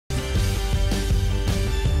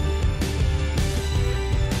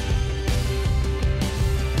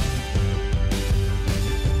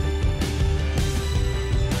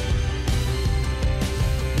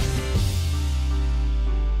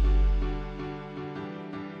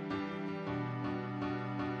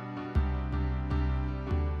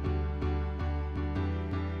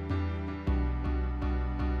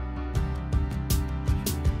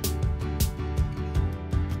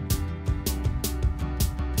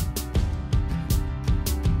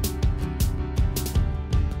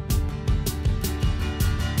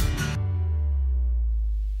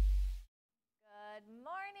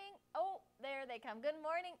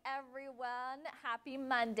morning, everyone. Happy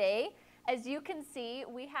Monday. As you can see,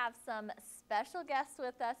 we have some special guests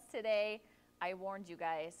with us today. I warned you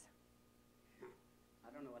guys.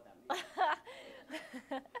 I don't know what that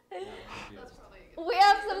means. We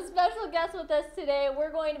have some special guests with us today.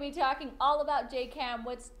 We're going to be talking all about JCAM,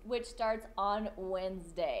 which starts on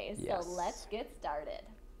Wednesday. Yes. So let's get started.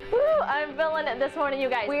 Woo, I'm feeling it this morning, you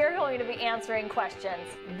guys. We are going to be answering questions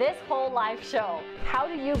this whole live show. How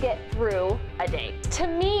do you get through a day? To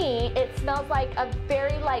me, it smells like a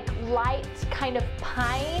very light kind of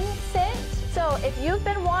pine scent. So if you've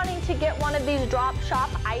been wanting to get one of these drop shop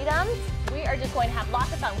items, we are just going to have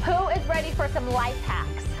lots of fun. Who is ready for some life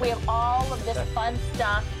hacks? We have all of this fun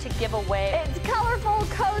stuff to give away. It's colorful,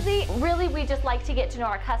 cozy. Really, we just like to get to know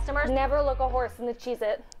our customers. Never look a horse in the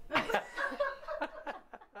Cheez-It.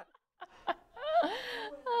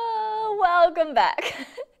 Welcome back.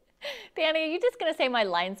 Danny, are you just going to say my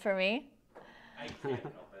lines for me? I can't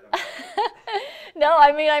help it. No,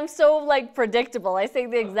 I mean, I'm so predictable. I say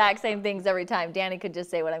the exact same things every time. Danny could just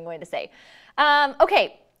say what I'm going to say.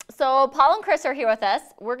 Okay, so Paul and Chris are here with us.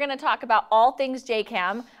 We're going to talk about all things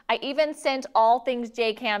JCAM. I even sent all things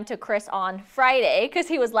JCAM to Chris on Friday because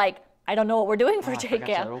he was like, I don't know what we're doing for JCAM. I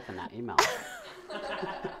forgot to open that email.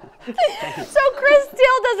 So Chris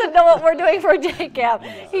still doesn't know what we're doing for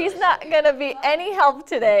JCAM. He's not going to be any help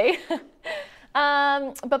today.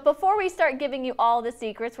 But before we start giving you all the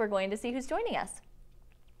secrets, we're going to see who's joining us.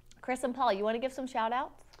 Chris and Paul, you want to give some shout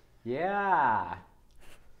outs? Yeah.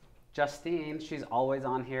 Justine, she's always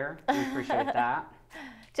on here. We appreciate that.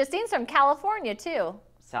 Justine's from California, too.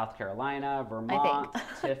 South Carolina, Vermont.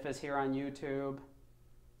 Tiff is here on YouTube.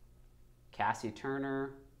 Cassie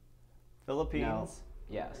Turner. Philippines. No.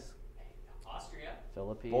 Yes. Austria.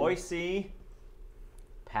 Philippines. Boise.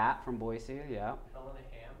 Pat from Boise, yeah. Helena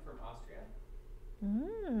Ham from Austria.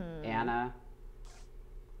 Anna.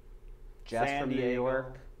 Jess San from New Diego.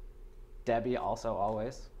 York. Debbie also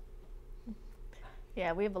always.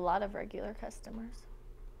 Yeah, we have a lot of regular customers.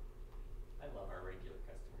 I love our regular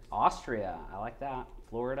customers. Austria, I like that.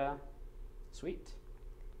 Florida, sweet.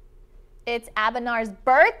 It's Abinar's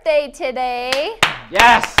birthday today.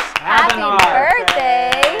 Yes! Happy Abenar.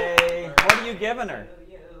 birthday! Hey, what are you giving her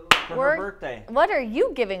for her birthday? What are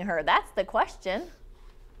you giving her? That's the question.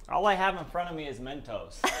 All I have in front of me is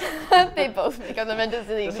Mentos. They both make the Mentos at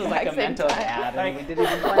the This was like a exact same Mentos time. ad and we didn't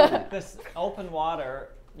even plan it. This open water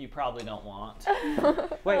you probably don't want.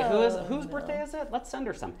 Wait, whose birthday is it? Let's send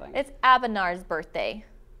her something. It's Abinar's birthday.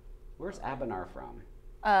 Where's Abenar from?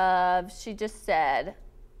 She just said,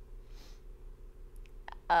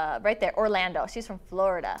 right there, Orlando. She's from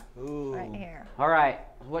Florida. Ooh. Right here. All right,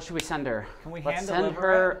 what should we send her? Can we Let's hand send deliver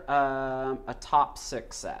her a top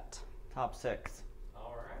 6 set. Top 6.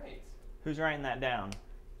 All right. Who's writing that down?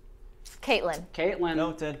 Caitlin. Caitlin.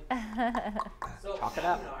 Noted. So Talk it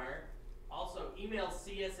up. Abenar, also email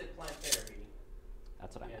cs@planttherapy.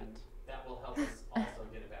 That's what I meant. That will help us also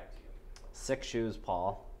get it back to you. 6 shoes,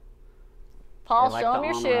 Paul. Paul, They like show the him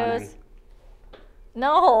your arm shoes. running.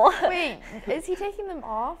 No. Wait, is he taking them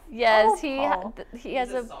off? Yes, Oh, he Paul. he has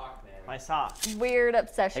He's a sock man. My socks. weird Have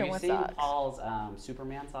obsession you with seen socks. Paul's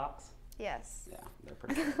Superman socks? Yes. Yeah, they're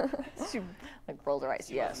pretty good. She rolled her eyes.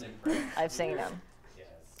 She Yes, wasn't impressed. I've seen them. Yes.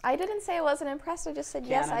 I didn't say I wasn't impressed. I just said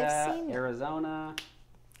yes, Canada, I've seen them. Arizona.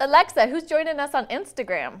 Alexa, who's joining us on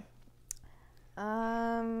Instagram?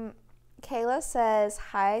 Kayla says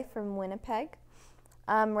hi from Winnipeg.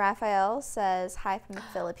 Raphael says hi from the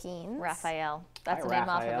Philippines. Raphael. That's Hi, the name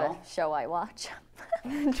off Raphael. of a show I watch.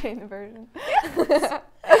 Train the version. That's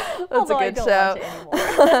That's a good show.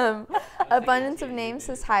 Anymore. Abundance of Names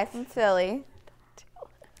says hi from Philly.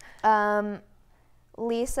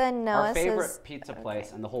 Lisa Noah Our favorite says pizza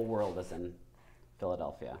place in the whole world is in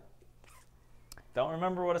Philadelphia. Don't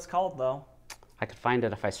remember what it's called though. I could find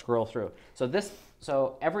it if I scroll through.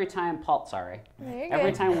 So every time Paul, You're every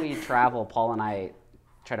good. time we travel, Paul and I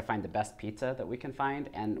try to find the best pizza that we can find.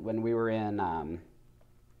 And when we were in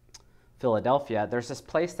Philadelphia, there's this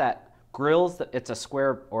place that grills. It's a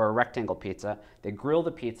square or a rectangle pizza. They grill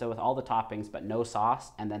the pizza with all the toppings but no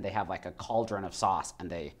sauce, and then they have like a cauldron of sauce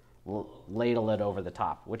and they ladle it over the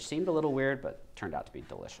top, which seemed a little weird but turned out to be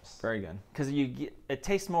delicious. Very good. Because it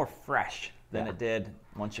tastes more fresh than it did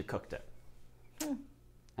once you cooked it.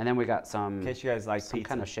 And then we got some, In case you guys like some pizza.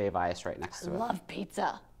 kind of shave ice right next to it. Love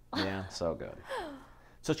pizza. Yeah. So good.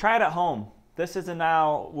 So try it at home. This is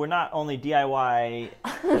we're not only DIY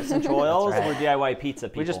essential oils, right. we're DIY pizza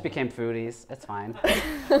people. We just became foodies. It's fine.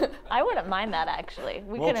 I wouldn't mind that actually.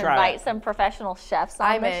 We We'll can try invite it. some professional chefs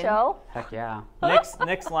on I'm the in. show. Heck yeah.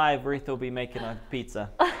 Next live, Retha will be making a pizza.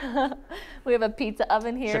 We have a pizza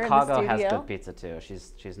oven here in the Chicago studio. has good pizza too.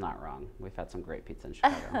 She's not wrong. We've had some great pizza in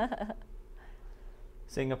Chicago.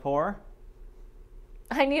 Singapore.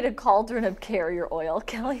 I need a cauldron of carrier oil,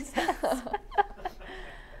 Kelly says.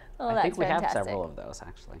 Oh, I that's think we have fantastic. several of those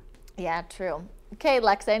actually. Yeah, true. Okay,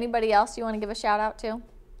 Lexa, anybody else you want to give a shout out to?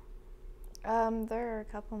 There are a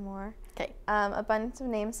couple more. Okay. Abundance of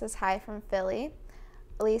Names says hi from Philly.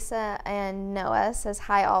 Lisa and Noah says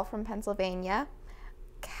hi all from Pennsylvania.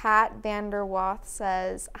 Kat Vanderwath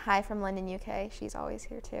says hi from London, UK. She's always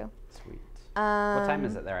here too. Sweet. What time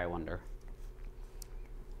is it there, I wonder?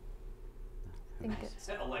 I think it's,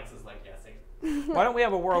 Alexa's like guessing. Why don't we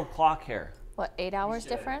have a world clock here? what, 8 hours should.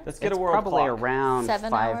 difference? Let's get It's a world probably clock. around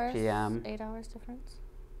 7 5 hours? p.m. 8 hours difference?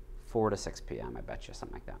 4 to 6 p.m. I bet you,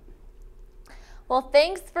 something like that. Well,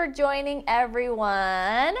 thanks for joining,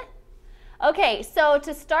 everyone. Okay, so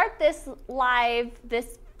to start this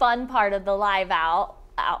fun part of the live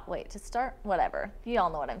to start, whatever. You all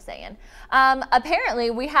know what I'm saying.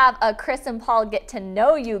 Apparently, we have a Chris and Paul get to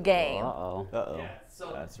know you game. Uh-oh. Uh-oh. Yeah,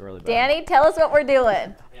 so That's really bad. Danny, tell us what we're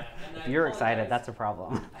doing. yeah, and If I you're excited, apologize. that's a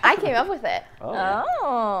problem. I came up with it.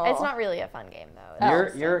 Oh. It's not really a fun game though.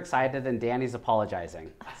 You're excited and Danny's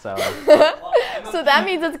apologizing. So Well, So that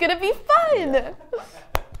means it's gonna be fun.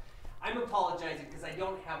 I'm apologizing because I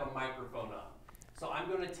don't have a microphone on. So I'm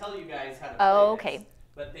going to tell you guys how to play Oh, this, okay.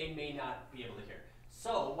 but they may not be able to hear.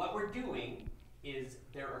 So what we're doing is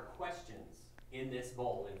there are questions in this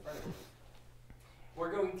bowl in front of you.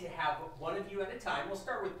 We're going to have one of you at a time. We'll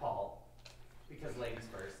start with Paul, because ladies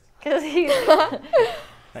first. Because he's Start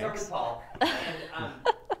Thanks. with Paul,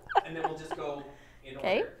 and then we'll just go in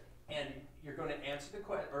Okay. order. And you're going to answer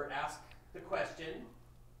ask the question,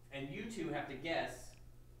 and you two have to guess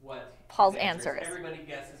what Paul's his answer is. Everybody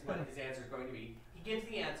guesses what his answer is going to be. He gives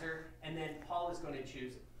the answer, and then Paul is going to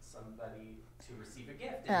choose somebody to receive a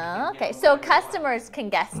gift. and he can okay, give so away whatever. customers can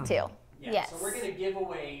guess too. Yeah, Yes. So we're going to give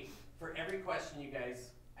away, for every question you guys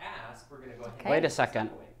ask, we're going to go ahead Okay. and wait a give second.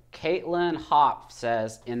 away. Caitlin Hop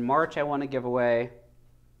says, in March I want to give away.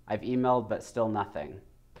 I've emailed, but still nothing.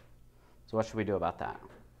 So what should we do about that?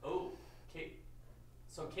 Oh,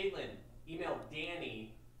 so Caitlin, email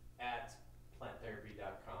Danny at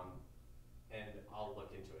planttherapy.com and I'll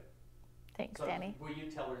look into it. Thanks, So Danny. will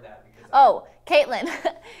you tell her that? Because Oh, Caitlin,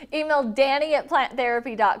 email Danny at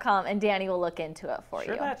planttherapy.com and Danny will look into it for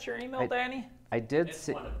Sure you. that's your email, Danny? I did it's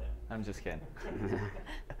see. one of them. I'm just kidding.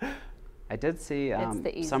 I did see It's the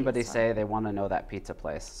easiest somebody one. say they want to know that pizza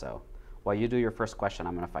place. So while you do your first question,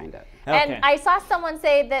 I'm going to find it. Okay. And I saw someone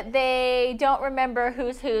say that they don't remember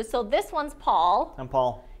who's who. So this one's Paul. I'm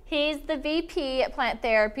Paul. He's the VP at Plant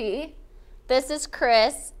Therapy. This is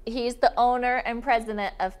Chris. He's the owner and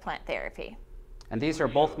president of Plant Therapy. And these are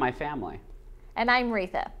both my family. And I'm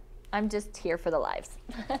Retha. I'm just here for the lives.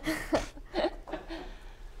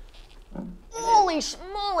 Holy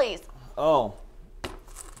schmolies. Oh,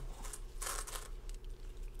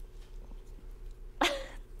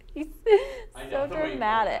 He's I so know the way you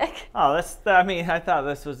dramatic. oh, I thought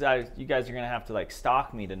this was, you guys are going to have to like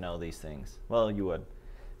stalk me to know these things. Well, you would.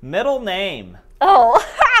 Middle name. Oh,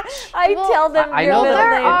 I Well, tell them I your know middle that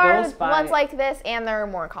There name. are goes by- ones like this, and there are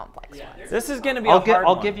more complex Yeah, ones. there's This is going to be a hard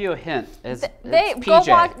I'll one. give you a hint. It's They-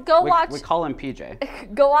 PJ. go watch- We call him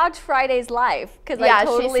PJ. Go watch Friday's Live because Yeah, I she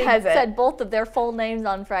totally says it. said both of their full names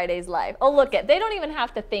on Friday's Live. Oh, look it. They don't even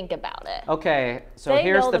have to think about it. Okay, so They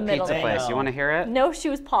here's know the the middle pizza name. place. They You know. want to hear it? No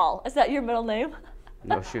Shoes Paul. Is that your middle name?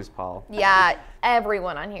 No shoes, Paul. Yeah,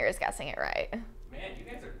 everyone on here is guessing it right. Man, you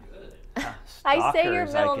guys are good. I say your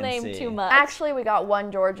Stalkers, middle can name see. too much. Actually, we got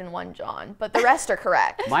one George and one John, but the rest are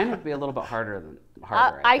correct. Mine would be a little bit harder.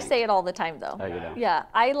 I I think. say it all the time though. Oh, you do? Yeah,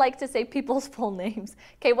 I like to say people's full names.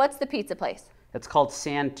 Okay, what's the pizza place? It's called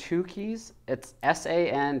Santucci's. It's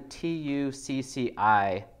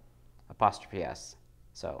SANTUCCI apostrophe S.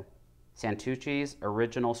 So, Santucci's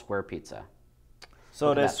Original Square Pizza. So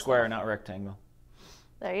Look it at is that square, not rectangle.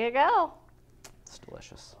 There you go. It's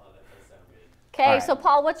delicious. Oh, that does sound good. Okay, All right. so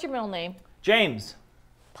Paul, what's your middle name? James.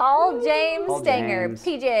 Paul James Paul Stanger, James.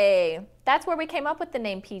 PJ. That's where we came up with the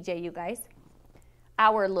name PJ, you guys.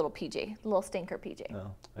 Our little PJ, little stinker PJ.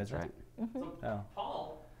 Oh, That's right. So, Oh.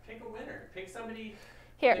 Paul, pick a winner. Pick somebody.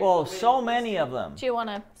 Here, Well, so many of them. do you want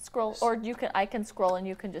to scroll, or I can scroll and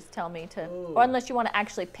you can just tell me to, or unless you want to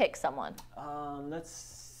actually pick someone.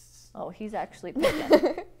 Let's Oh, he's actually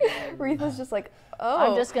picking. Retha's just like, oh.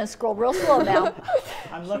 I'm just going to scroll real slow now.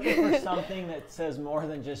 I'm looking for something that says more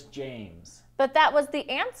than just James. But that was the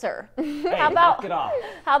answer. Hey, How about knock it off.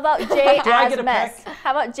 How about Jay Do I as get a mess? pick?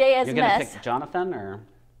 How about Jay as You're gonna mess? pick Jonathan or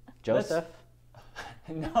Joseph?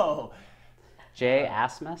 No. Jay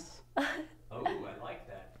Asmus? Oh, I like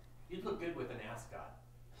that. You'd look good with an ascot.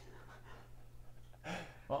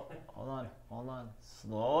 Well, hold on.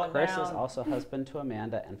 Slow it Chris down. is also husband to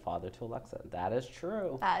Amanda and father to Alexa. That is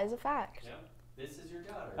true. That is a fact. Yeah. This is your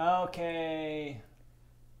daughter. Okay.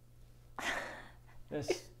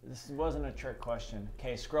 This wasn't a trick question.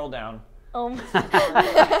 Okay, scroll down. Paul,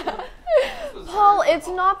 it's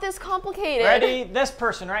not this complicated. Ready? This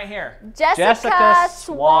person right here. Jessica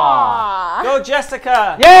Swa. Go,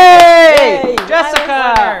 Jessica! Yay! Yay! Jessica!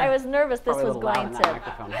 I was nervous this Probably a was little loud going in that to.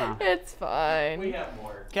 microphone, huh? It's fine. We have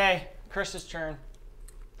more. Okay, Chris's turn.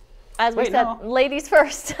 As we Wait, said, no. ladies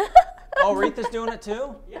first. Oh, Retha's doing it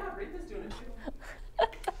too? Yeah, Rita's doing it too.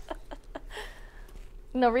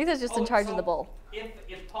 No, Retha's just in charge of so the bowl.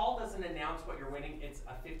 If Paul doesn't announce what you're winning, it's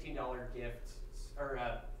a $15 gift or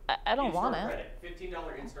a I don't in-store want it. credit.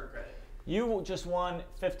 $15 in-store credit. You just won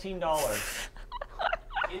 $15.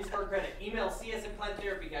 In-store credit. Email CS at Plant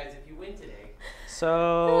Therapy, guys, if you win today.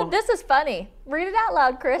 So, This is funny. Read it out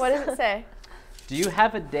loud, Chris. What does it say? do you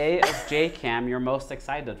have a day of JCam you're most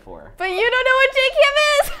excited for? But you don't know what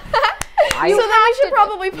JCam is. I- So then we should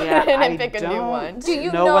probably put Yeah, it in and I pick a new don't one. Do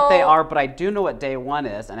you know what they know- are, but I do know what day one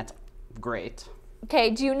is, and it's great. Okay,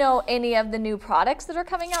 do you know any of the new products that are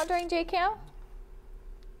coming out during JCam?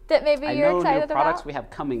 That maybe I you're know excited new products about? we have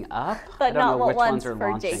coming up. But I don't not know what which ones ones are for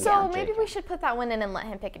launching. JCam. So on maybe JCam. we should put that one in and let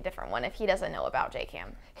him pick a different one if he doesn't know about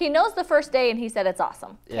JCam. He knows the first day and he said it's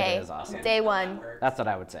awesome. It Okay, is awesome. day one. That's what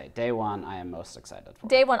I would say. Day one, I am most excited for.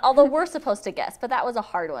 Day one, although we're supposed to guess, but that was a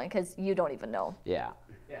hard one because you don't even know. Yeah.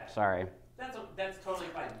 Yeah. Sorry. That's totally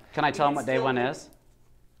fine. Can I tell them what day one is?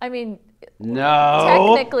 I mean,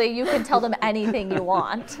 No. technically you can tell them anything you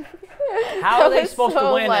want. How are they was supposed to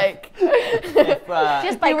so, win like, if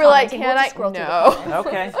Just by you were like, commenting, can we'll I? just scroll through the No. comments.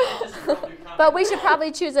 Okay. Just scroll through comments. But we should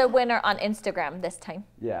probably choose a winner on Instagram this time.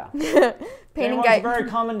 Yeah. Painting Day guy. one's a very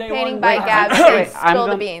common day Painting one. by Wait, Gab Wait, says, I'm spill the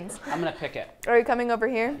gonna- beans. I'm gonna pick it. Are you coming over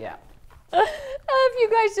here? Yeah. If you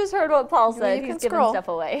guys just heard what Paul said, You he's can giving scroll. stuff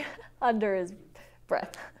away under his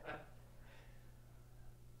breath.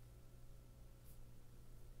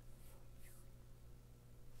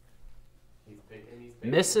 He's picking.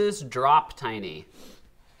 Mrs. Drop Tiny.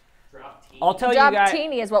 Drop T. I'll tell Job you guys.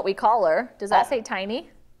 teeny is what we call her. Does that say tiny?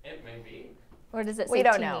 It may be. Or does it say We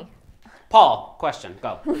don't teeny? know. Paul, question.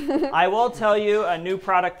 Go. I will tell you a new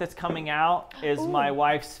product that's coming out is my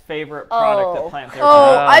wife's favorite product Oh. at Plant Therapy.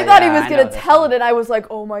 Oh, I thought he yeah, was I gonna know this tell one. it, and I was like,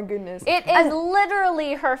 oh my goodness. It is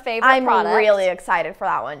literally her favorite I'm product. really excited for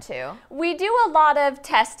that one too. We do a lot of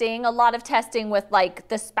testing with like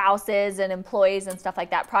the spouses and employees and stuff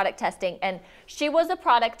like that, product testing. And she was a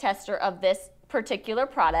product tester of this particular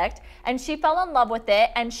product and she fell in love with it,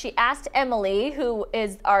 and she asked Emily, who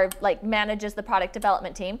is our manages the product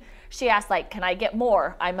development team. She asked can I get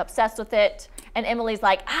more? I'm obsessed with it. And Emily's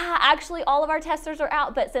like, actually all of our testers are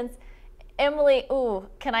out, but since Emily,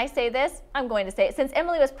 can I say this? I'm going to say it. Since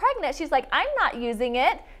Emily was pregnant, she's like, I'm not using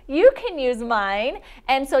it. You can use mine.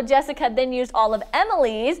 And so Jessica then used all of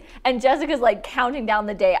Emily's, and Jessica's counting down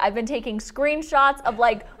the day. I've been taking screenshots of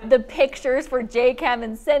the pictures for JCam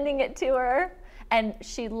and sending it to her. And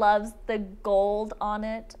she loves the gold on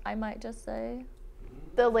it, I might just say.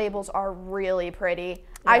 The labels are really pretty.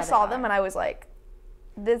 I they saw are. them and I was like,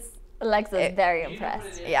 this. Alexa's very Do you know what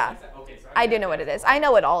impressed. it is? Yeah. Okay, so I do know what it is. I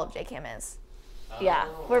know what all of JCam is. Yeah,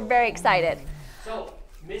 we're very excited. So,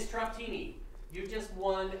 Miss Troptini, you just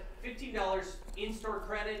won $15 in-store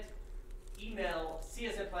credit. Email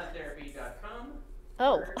cs@planttherapy.com.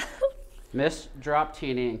 Oh. Miss Drop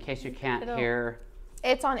Teeny, in case you can't don't- hear.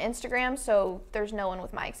 It's on Instagram, so there's no one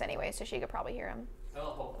with mics anyway, so she could probably hear him. Oh,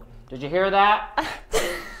 hopefully. Did you hear that?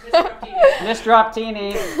 Miss Troptini. Miss Drop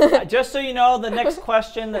Teeny. Just so you know, the next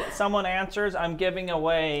question that someone answers, I'm giving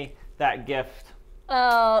away that gift.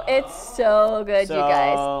 Oh, it's so good, you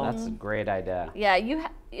guys. That's a great idea. Yeah, you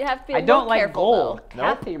have to be a I little don't like careful, gold. though.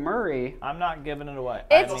 Nope. Kathy Murray. I'm not giving it away.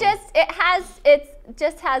 It's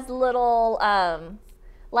just has little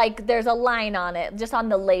there's a line on it. Just on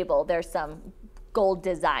the label, there's some gold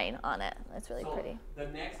design on it. That's really So, pretty. the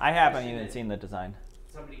next I haven't question even is seen the design.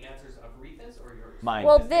 Somebody answers of Retha's or yours? Mine.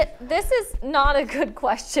 Well, this is not a good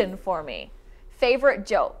question for me. Favorite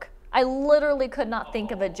joke. I literally could not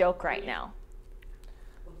think of a joke right now.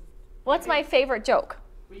 What's my favorite joke?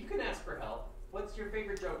 Well, you can ask for help. What's your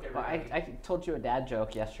favorite joke, Well, everybody? I told you a dad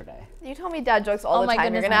joke yesterday. You told me dad jokes all Oh the my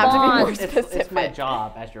time. You're goodness, gonna have to be more Vaughn. specific. It's my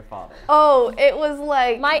job as your father. Oh, it was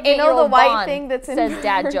like My you know 8-year-old the white Vaughn thing that's in says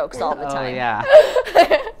dad jokes all the Oh time. yeah.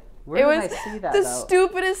 Where it did was I see that? the though?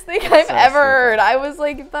 stupidest thing I've so ever stupid. heard. I was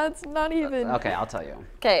like, that's not even. Okay, I'll tell you.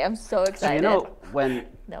 Okay, I'm so So excited. you know when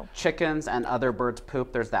No. chickens and other birds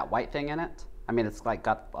poop, there's that white thing in it? I mean, it's like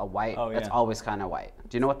got a white, Oh, it's yeah. always kind of white.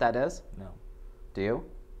 Do you know what that is? No. Do you?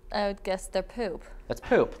 I would guess they're poop. It's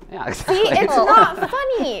poop. Yeah, exactly. See, it's not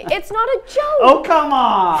funny. It's not a joke. Oh, come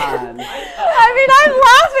on! I mean, I'm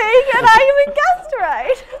laughing and I even guessed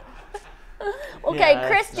right. Okay, Yeah,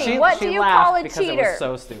 Christy, what do you call a because cheater? It was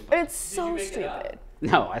so stupid. It's so make it up? stupid.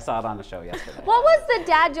 No, I saw it on the show yesterday. What was the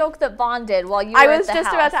dad joke that Vaughn did while you were I at was the just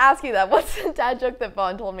house? about to ask you that. What's the dad joke that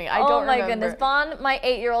Vaughn told me? I Oh don't my remember. goodness, Vaughn, my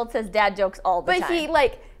 8-year-old says dad jokes all the But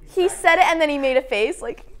time. he said it and then he made a face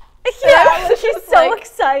like. yeah, he's so like,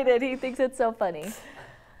 excited. He thinks it's so funny.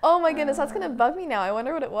 oh my goodness, that's gonna bug me now. I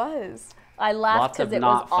wonder what it was. I laughed Lots of because it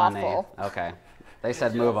not was funny. awful. Okay. They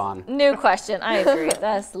said move on. New question. I agree.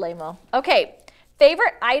 That's lame-o. Okay,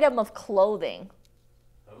 favorite item of clothing.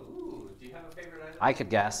 Ooh, do you have a favorite item? I could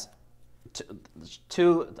guess.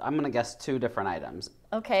 Two. I'm gonna guess two different items.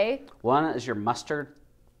 Okay. One is your mustard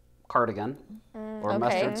cardigan or okay.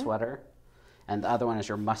 mustard sweater, and the other one is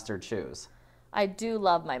your mustard shoes. I do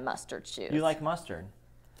love my mustard shoes. You like mustard?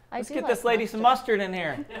 I Let's do get like this lady some mustard in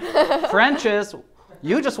here. French's.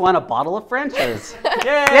 You just won a bottle of French's. Yay!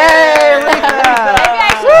 Yay, Maybe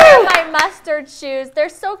I should wear my mustard shoes. They're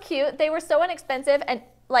so cute. They were so inexpensive, and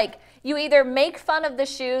like you either make fun of the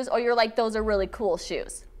shoes or you're like, those are really cool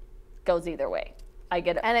shoes. Goes either way. I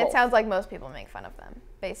get it. And it both. sounds like most people make fun of them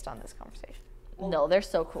based on this conversation. No, they're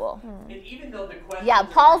so cool. And even though the questions Yeah, are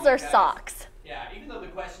for Paul's you are guys- socks. Yeah, even though the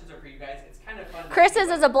questions are for you guys, it's kind of fun. to Chris's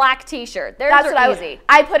see is a black T-shirt. Theirs That's are what easy.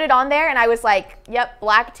 I put it on there and I was like, yep,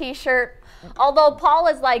 black t-shirt. Although Paul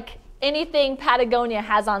is like anything Patagonia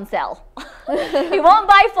has on sale. He won't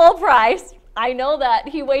buy full price. I know that.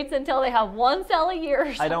 He waits until they have one sale a year or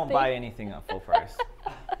something. I don't buy anything at full price.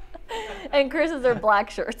 And Chris's are black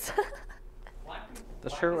shirts. Black- The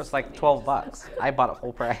black shirt is was like funny. 12 bucks. I bought it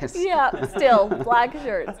full price. Yeah, still black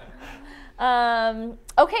shirts.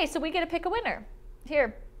 Okay, so we get to pick a winner.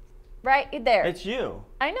 Here, right there. It's you.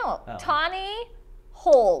 I know. Oh. Tawny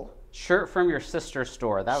Hole. Shirt from your sister's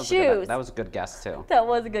store. That was a Shoes. good, that was a good guess too. That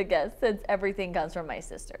was a good guess since everything comes from my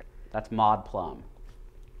sister. That's Maud Plum.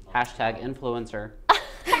 Hashtag influencer.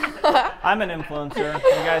 I'm an influencer.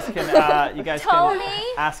 You guys Tony? can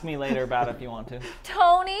ask me later about it if you want to.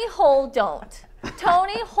 Tony Hole don't.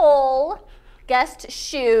 Tony Hole guessed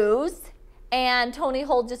shoes, and Tony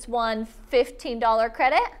Hole just won $15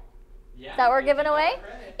 credit Yeah, that we're giving $15 away.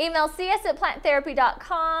 credit. Email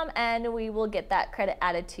cs@planttherapy.com and we will get that credit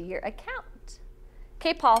added to your account.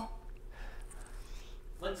 Okay, Paul.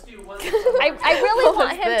 Let's do one. I really What want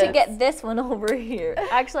was him to this? get this one over here.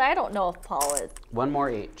 Actually, I don't know if Paul is. One more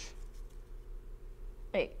each.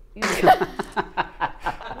 Wait.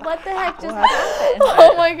 What the heck just happened?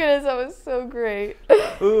 Oh my goodness, that was so great.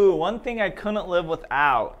 Ooh, one thing I couldn't live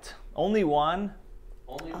without. Only one.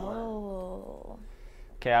 Only one. Oh.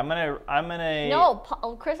 Okay, I'm gonna. No,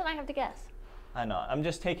 Paul, Chris and I have to guess. I know. I'm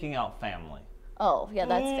just taking out family. Oh, yeah,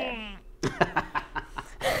 that's fair.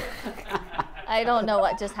 I don't know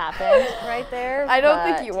what just happened right there. I don't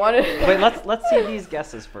but think you wanted it. Wait, let's see these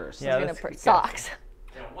guesses first. Yeah, I'm gonna let's put guess. socks.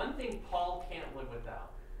 Now, one thing Paul can't live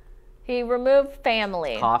without. He removed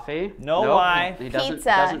family. Coffee. No Nope, lie. He doesn't, Pizza,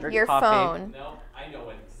 doesn't drink your coffee. phone. No, I know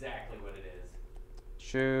exactly what it is.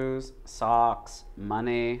 Shoes, socks,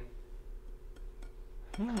 money.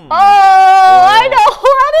 Oh, I know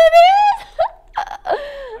what it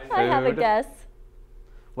is. I have a Food. guess.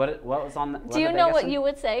 What was on the? Do you know what you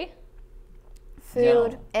would say?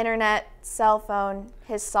 Food, No. internet, cell phone,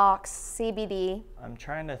 his socks, CBD, I'm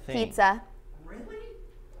trying to think. pizza. Really?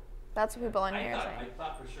 That's what people on I here are thought, saying. I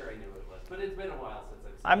thought for sure I knew what it was, but it's been a while since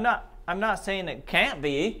I've seen I'm not saying it can't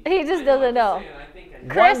be. He just doesn't know. I think I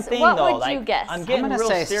know. Chris, One thing what though, would like, you guess? I'm I'm getting gonna real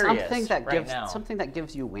say serious something that right gives now. something that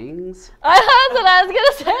gives you wings. That's what I was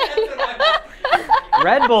gonna say.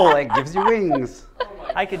 Red Bull, it gives you wings.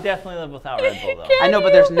 I could definitely live without Red Bull though. I know,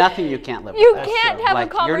 but there's nothing you can't live You with. can't true. have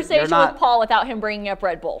Like, a you're conversation not- with Paul without him bringing up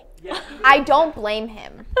Red Bull. Yeah, I don't blame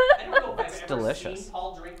him. I don't know if I've ever delicious. seen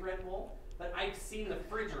Paul drink Red Bull, but I've seen the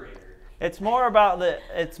refrigerator. It's more about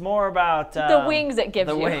The wings it gives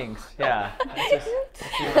the you. wings. Yeah. It's the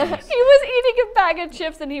He wings. was eating a bag of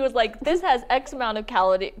chips and he was like, this has X amount of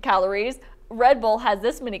calories. Red Bull has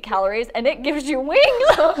this many calories and it gives you wings.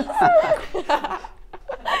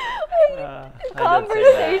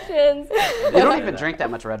 Conversations. You don't even drink that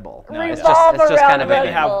much Red Bull. No, it's Revolve just around kind of Red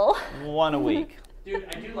Maybe have Bull. one a week. Dude,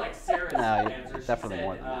 I do like Sarah's No, answer. definitely she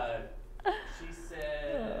more said, than that. She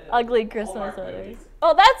said Ugly Christmas Hallmark sweaters. movies.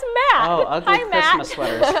 Oh, that's Matt. Oh, ugly Hi, Matt. Christmas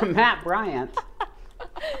sweaters. Matt Bryant.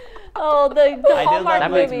 Oh, the I did Hallmark like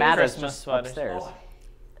That makes movies. Matt is Christmas just sweaters. upstairs.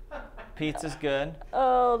 Pizza's good.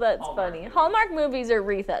 Oh, that's Hallmark funny. movies. Hallmark movies are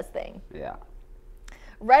Retha's thing. Yeah,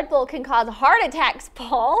 Red Bull can cause heart attacks,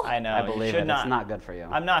 Paul. I know. I you believe should it. It's not good for you.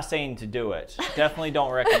 I'm not saying to do it. Definitely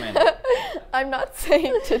don't recommend it. I'm not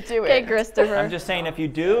saying to do Okay, it. Christopher. I'm just saying if you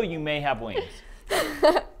do, you may have wings.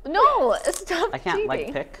 No, stop I can't like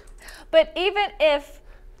cheating. pick. But even if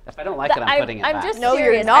If I don't like it, I'm putting it I'm back. just No, you're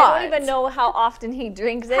curious. I not. don't even know how often he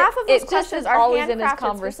drinks it. Half of those it just questions is are always in his handcrafted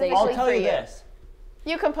conversation. I'll specifically tell for you you. this.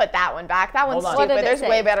 You can put that one back. That one's Hold on. What did stupid. it There's say?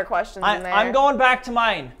 way better questions in there. I'm going back to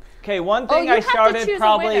mine. Okay, one thing you I have to started choose a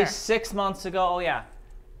probably winner. 6 months ago. Oh yeah,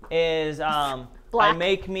 is I Black.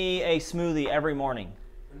 make me a smoothie every morning,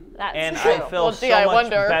 That's and true. I feel Well, so gee, I much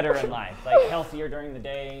wonder. better in life, like healthier during the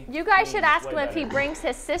day. You guys should ask him Way if he better. brings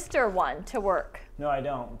his sister one to work. No, I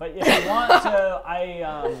don't. But if you want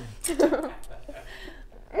to,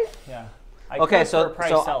 yeah. I Okay, could so- for a price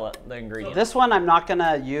so- sell it, the ingredients. This one I'm not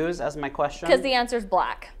gonna use as my question. Because the answer's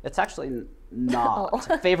black. It's actually not.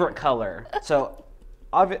 Oh. Favorite color. So,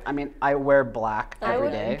 I mean, I wear black every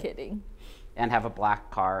I'm day kidding. and have a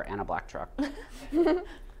black car and a black truck and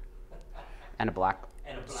a black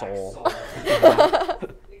And a black soul. soul.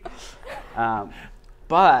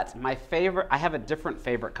 But my favorite, I have a different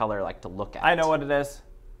favorite color like to look at. I know what it is.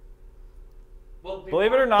 Well,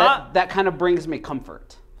 Believe it or That, not, that kind of brings me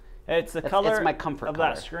comfort. it's the it's color my comfort of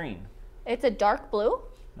color. that screen. It's a dark blue.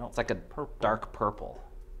 It's like a dark purple.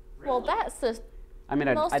 Well, that's the I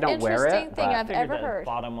mean, most I don't wear interesting it, thing but I've Figured ever the heard.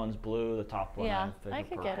 bottom one's blue, the top one Yeah, figured I could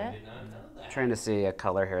purple. get it. did not know that. trying to see a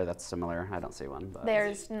color here that's similar. I don't see one, but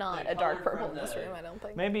There's not the a dark color purple from in this the- room, I don't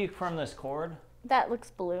think. Maybe from this cord. That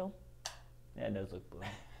looks blue. Yeah, it does look blue.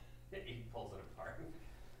 He pulls it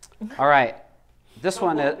apart. all right. This So,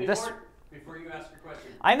 one well, is this. Before you ask your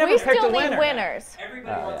question, I never We picked still a need winner. winners.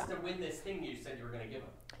 everybody Oh, wants yeah. to win this thing you said you were going to give them.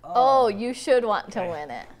 Oh, you should want to win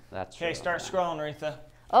it. That's Okay, true. start scrolling, Retha.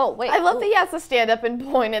 Oh, wait. I love that he has to stand up and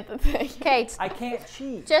point at the thing. Okay, I can't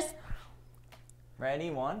cheat. just Ready?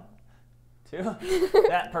 1, 2.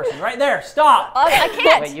 That person right there. Stop. I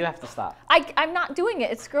can't. Wait, you have to stop. I'm not doing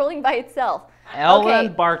it. It's scrolling by itself. Ellen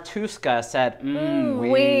Okay. Bartuska said, wings.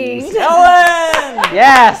 Wings. Ellen.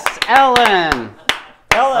 Yes, Ellen.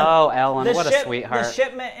 Ellen. Oh, Ellen, The what a ship- sweetheart. The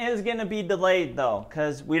shipment is going to be delayed, though,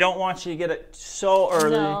 because we don't want you to get it so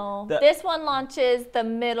early. No. that- This one launches the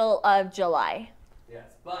middle of July.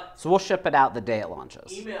 Yes, but So we'll ship it out the day it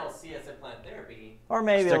launches. email CS at Plant Therapy. or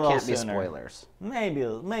maybe There a little can't be sooner. spoilers.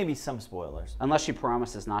 Maybe some spoilers. Unless she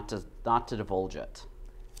promises not to divulge it.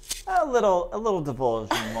 A little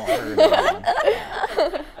divulsion won't hurt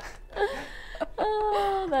anyone.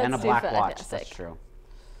 Oh, that's And a too black watch, fantastic. that's true.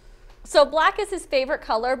 So black is his favorite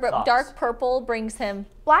color, but Socks. dark purple brings him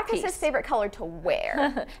Black is peace. his favorite color to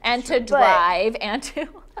wear. and to drive and to.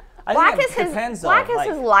 I Black think is it his depends, black though. is like,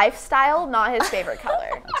 his lifestyle, not his favorite color.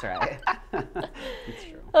 That's right. That's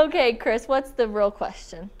true. Okay, Chris, what's the real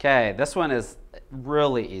question? Okay, this one is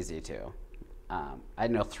really easy too. I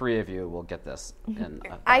know 3 of you will get this in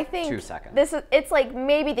about I think 2 seconds. it's like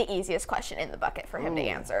maybe the easiest question in the bucket for him to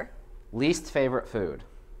answer. Least favorite food.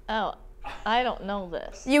 Oh, I don't know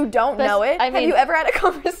this. You don't This- know it? I Have mean- you ever had a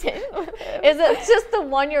conversation with him? Is it just the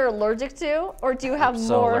one you're allergic to, or do you have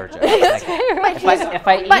So more? allergic. Like, if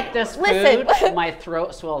I eat this listen. food, my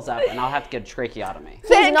throat swells up and I'll have to get a tracheotomy. He's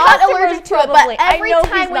The not customer's allergic to it, probably- but I every know he's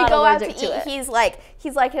time we not go out to allergic to eat, it. he's like,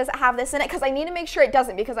 does it have this in it? Because I need to make sure it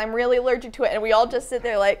doesn't, because I'm really allergic to it, and we all just sit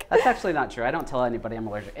there like. That's actually not true. I don't tell anybody I'm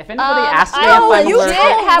allergic. If anybody asks me I if I'm you allergic, did.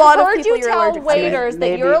 did have A lot of heard people you you're tell allergic to. waiters that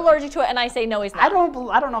Maybe- you're allergic to it, and I say no, he's not. I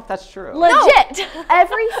don't know if that's true. Legit.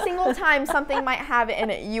 Every single time something might have it in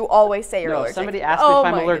it, you always say you're No, if allergic. somebody asks me Oh if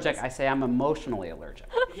I'm my allergic, goodness. I say I'm emotionally allergic.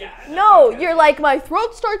 Yeah. No, you're like, my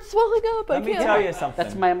throat starts swelling up. let me tell you something.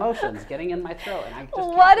 That's my emotions getting in my throat, and I just can't.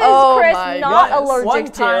 What is Oh Chris my not goodness. allergic One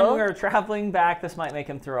to? time we were traveling back. This might make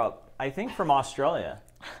him throw up. I think from Australia.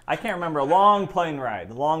 I can't remember. A long plane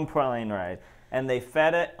ride. And they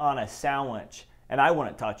fed it on a sandwich, and I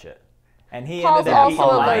wouldn't touch it. And he Paul's ended up also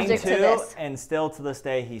eating mine allergic to too, this. and still to this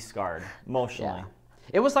day he's scarred emotionally. Yeah.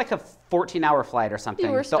 It was like a 14-hour flight or something.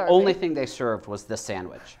 were The starving. only thing they served was this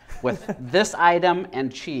sandwich with this item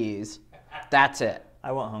and cheese. That's it.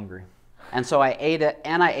 I went hungry. And so I ate it,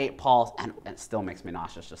 and I ate Paul's, and it still makes me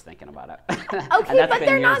nauseous just thinking about it. And Okay, that's but been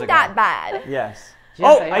they're years not ago. that bad. Yes.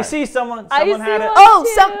 Yes, Oh, they I are. see someone I had see it. one.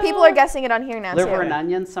 Oh, some people are guessing it on here now. Liver too. and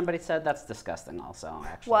onions, somebody said that's disgusting also,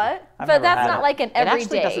 actually. What? I've But never that's had not it. like an It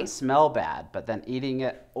actually everyday. doesn't smell bad, but then eating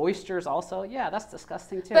it, oysters also, yeah, that's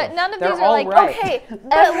disgusting too. But none of They're these are all like, right. Okay,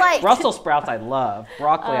 but like, Brussels sprouts I love,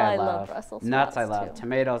 broccoli I I love love, Brussels nuts I sprouts, love, too.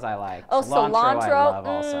 tomatoes I like, Oh, cilantro cilantro. I love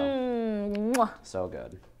also. Mwah. So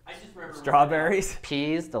good. I just remember Strawberries,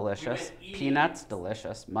 Peas, delicious. We went eating. Peanuts,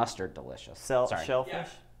 delicious. Mustard, delicious. Sorry. shellfish. Yeah,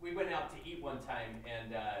 we went out to eat one time,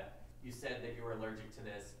 and you said that you were allergic to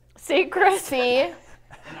this, Secret. see, and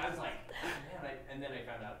I was like, oh, man, and then I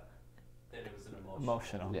found out that it was an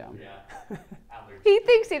Emotional. Yeah. Yeah, allergy. He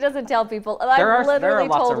thinks he doesn't tell people. There I've are literally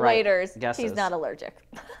lots told of right waiters guesses. he's not allergic.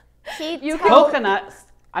 he You tells- Coconut.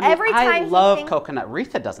 I mean, Every I time he love thinks- coconut.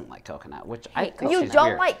 Retha doesn't like coconut, which I think You she's don't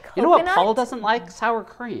weird. like You know what coconut? Paul doesn't like? Sour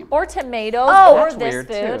cream. Or tomatoes Oh, or that's this weird,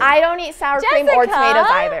 food. too. I don't eat sour cream or Jessica? tomatoes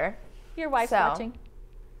either. Your wife's So. watching.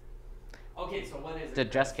 Okay, so what is it? Did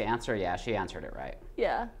Jessica answer? Yeah, she answered it right.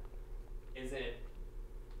 Yeah. Is it?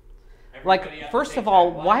 everybody Like, at the first same of all,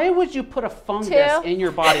 time? One? why would you put a fungus Two. in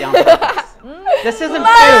your body on purpose? This isn't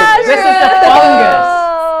food. This is a fungus.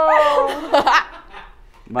 Oh.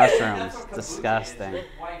 Mushrooms. That's what kombucha Disgusting. is. Your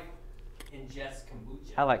wife ingests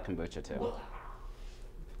kombucha. I like kombucha too.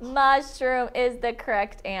 Mushroom is the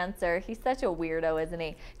correct answer. He's such a weirdo, isn't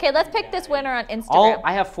he? Okay, let's pick this winner on Instagram.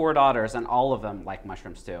 I have 4 daughters, and all of them like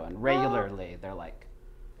mushrooms too. And regularly, they're like,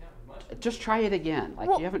 Yeah, mushroom. just try it again. Like,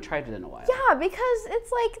 Well, you haven't tried it in a while. Yeah, because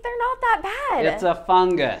it's like they're not that bad. It's a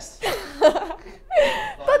fungus. but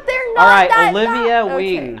they're not All right, that Olivia bad.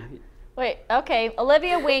 Wing. Okay. Wait, okay,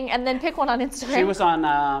 Olivia Wing, and then pick one on Instagram.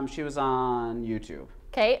 She was on YouTube.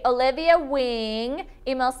 Okay, Olivia Wing,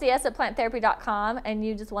 email cs@planttherapy.com, and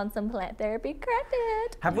you just won some plant therapy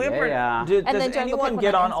credit. Have we Yeah. ever? And Does then Jen will anyone pick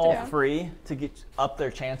get one on on all Instagram. free to get up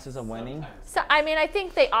their chances of winning? So, I mean, I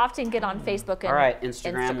think they often get on Facebook and All right,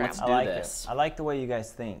 Instagram, let's I do like this. it. I like the way you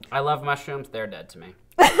guys think. I love mushrooms. They're dead to me.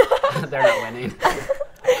 They're not winning.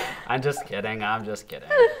 I'm just kidding. I'm just kidding.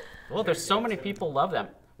 Well, there's so many people love them.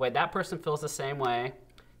 Wait, that person feels the same way.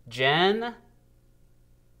 Jen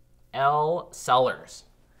L. Sellers.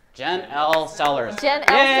 Jen L. Sellers. Jen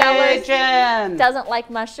L. Yay, Sellers Jen! doesn't like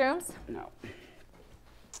mushrooms. No.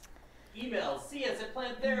 Email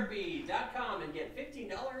cs@planttherapy.com and get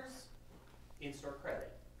 $15 in-store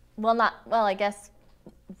credit. Well, I guess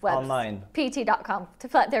Online. pt.com to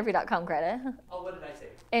planttherapy.com credit Oh, what did I say?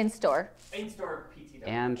 in store. In-store PT.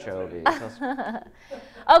 Anchovies.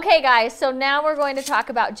 Okay, guys, so now we're going to talk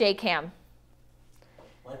about JCam.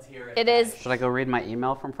 Let's hear it. It is Should I go read my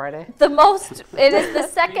email from Friday? it is the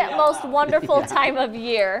second Read it out most loud. wonderful time of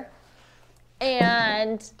year.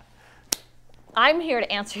 And I'm here to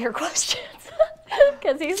answer your questions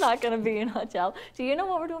because he's not going to be in much help. Do you know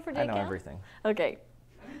what we're doing for JCam? I know everything. Okay.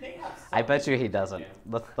 They have I bet you he doesn't.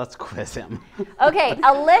 Let's quiz him. Okay,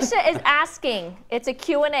 Alicia is asking, it's a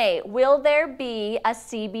Q&A, will there be a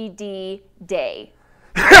CBD day?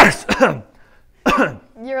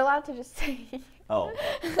 You're allowed to just say. Oh.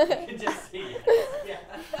 You can just see it. Yeah.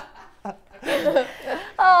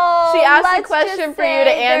 Oh, She asked the let's question just for you to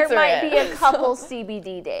say answer There might it. be a couple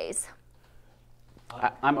CBD days.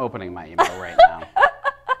 I'm opening my email right now.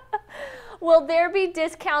 Will there be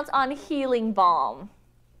discounts on healing balm?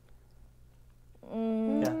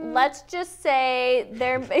 Let's just say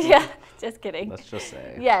there. Yeah, just kidding. Let's just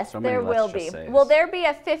say. Yes, So many there let's will just be. says. Will there be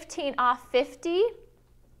a 15 off 50?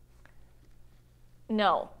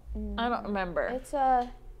 No, I don't remember. It's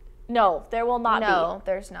a No, there will not no.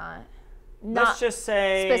 There's not. be. Not Let's just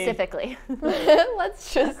say. specifically.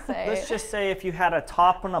 Let's just say. Let's just say if you had a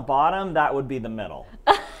top and a bottom, that would be the middle.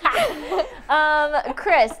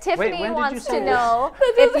 Chris, Tiffany when did you wants say to this? know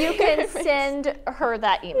if you can send her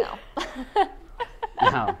that email.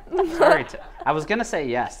 No. Sorry. I was gonna say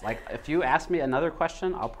yes. Like if you ask me another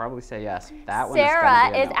question, I'll probably say yes. That one Sarah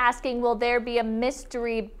is, is asking, will there be a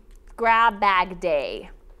mystery grab bag day?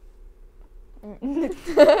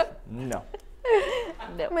 No.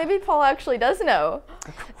 Maybe Paul actually does know.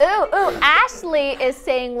 Ooh, Ashley is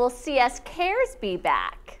saying, will CS Cares be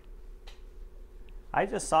back? I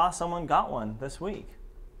just saw someone got one this week.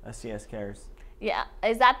 A CS Cares. Yeah,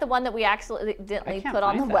 is that the one that we accidentally can't put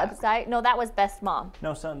on the find that. website? No, that was Best Mom.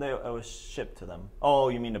 No, it was shipped to them. Oh,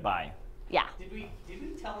 you mean to buy? Yeah. Did we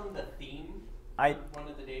tell them the theme I for one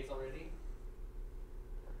of the days already?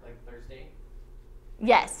 Like Thursday?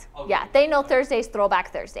 Yes. Okay. Yeah, they know Thursdays,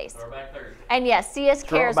 Throwback Thursdays. Throwback Thursday. And yes, CS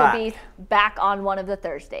Cares will be Throwback. back on one of the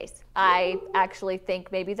Thursdays. I actually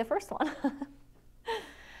think maybe the first one.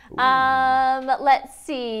 Let's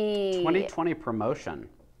see. 2020 promotion.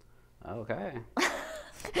 Okay.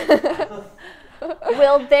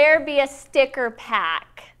 Will there be a sticker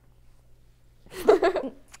pack?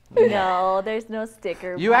 No, there's no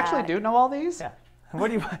sticker You pack. actually do know all these? Yeah. What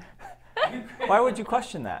do you? Why would you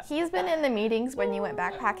question that? He's been in the meetings when you went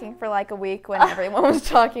backpacking for like a week when everyone was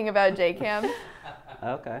talking about JCam.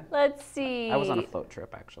 Okay. Let's see. I was on a float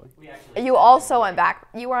trip, actually. You also went back.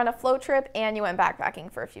 You were on a float trip and you went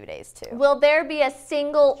backpacking for a few days too. Will there be a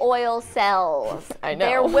single oil cells? I know.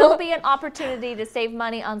 There will be an opportunity to save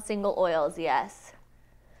money on single oils, yes.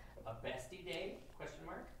 A bestie day? Question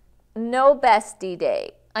mark. No bestie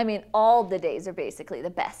day. I mean, all the days are basically the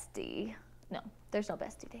bestie. No, there's no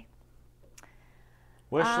bestie day.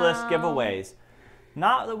 Wish list giveaways.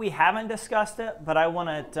 Not that we haven't discussed it, but I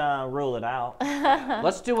want to rule it out.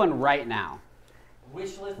 Let's do one right now.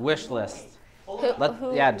 Wish list. Wish list. Hold it up.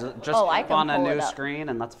 Just Oh, I click can on a pull it new up. screen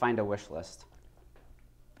and let's find a wish list.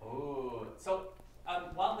 Oh, so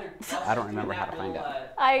while they're I don't remember how to find it.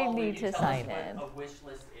 I Paul, will need you to tell sign us in. what a wish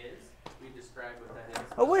list is? We describe what that is.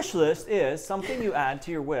 A wish list is something you add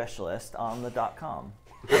to your wish list on the .com.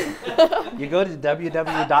 You go to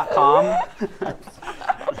www.com.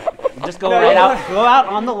 Just go go out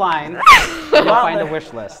on the line, and you'll find a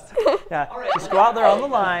wish list. Yeah, just go out there on the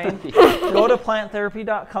line, go to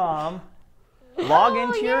planttherapy.com, log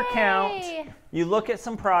into your account, yay. you look at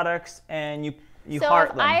some products, and you So heart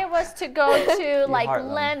if them. I was to go to like heart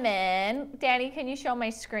them. lemon, Danny, can you show my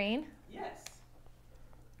screen? Yes.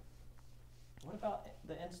 What about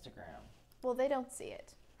the Instagram? Well, they don't see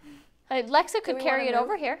it. Lexa could we carry it wanna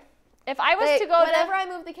over here. If I was to go whenever to, I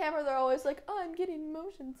move the camera, they're always like, "Oh, I'm getting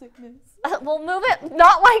motion sickness." we'll move it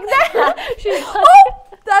not like that. She's Oh,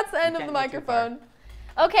 that's the end of the can't go too far. microphone.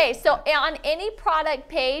 Okay, so on any product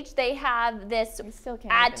page, they have this Still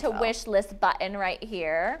can't add even to tell. wish list button right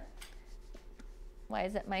here. Why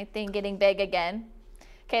is it my thing getting big again?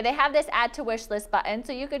 Okay, they have this add to wish list button,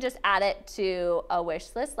 so you could just add it to a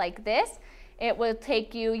wish list like this. It will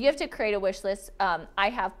take you, you have to create a wish list. I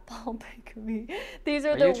have Paul pick me. These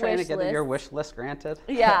are Are the you trying to wish get lists. your wish list granted?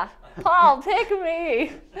 Yeah, Paul, pick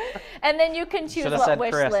me. And then you can choose Should have what said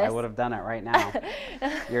wish Chris. list. I would have done it right now.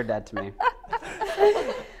 You're dead to me.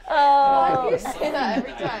 Oh. You say that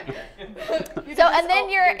every time. So, and then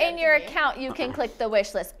you're in your account, you can click the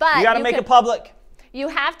wish list. But You got to make can- it public. You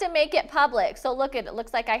have to make it public. So look, it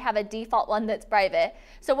looks like I have a default one that's private.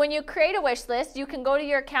 So when you create a wish list, you can go to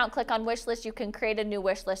your account, click on wish list. You can create a new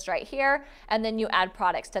wish list right here, and then you add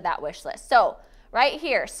products to that wish list. So right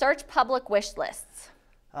here, search public wish lists.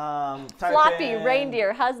 Type Floppy, in-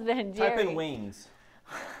 reindeer, husband, Jerry. Type in wings.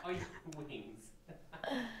 Oh, your wings.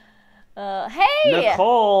 Hey,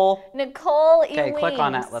 Nicole. Nicole E. Okay, click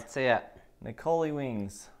on it. Wings. Let's see it. Nicole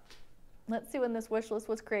Wings. Let's see when this wish list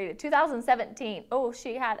was created. 2017. Oh,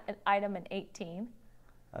 she had an item in 18.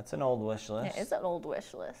 That's an old wish list. It is an old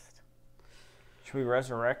wish list. Should we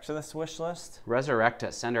resurrect this wish list? Resurrect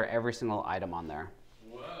it. Send her every single item on there.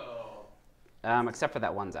 Whoa. Except for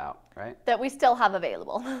that one's out, right? That we still have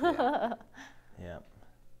available. Yeah.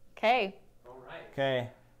 Okay. All right. Okay.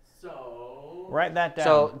 So. Write that down.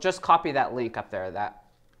 So just copy that link up there.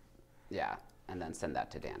 Yeah, and then send that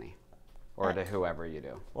to Danny, or to whoever you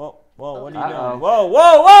do. Whoa, what are you Uh-oh. doing? Whoa,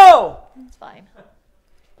 whoa, whoa! It's fine.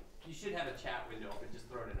 You should have a chat window open. Just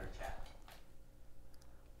throw it in our chat.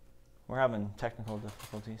 We're having technical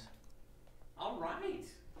difficulties. All right.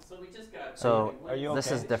 So we just got. So Are you this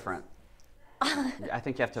okay? is different. I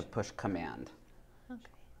think you have to push command.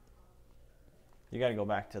 You got to go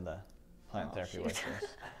back to the plant therapy shoot. wish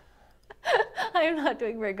list. I'm not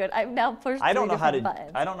doing very good. I've now pushed I don't know how to.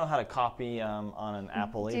 buttons. I don't know how to copy on an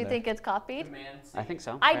Apple Do either. you think it's copied? Command C. I think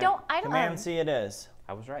so. I don't. Command C it is.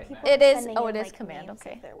 I was right. It is. Sending Oh, in, it is like, command. names of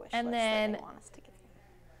Okay. their wish And lists that then they want us to give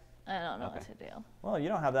them. I don't know what Okay. to do. Well, you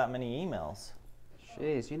don't have that many emails.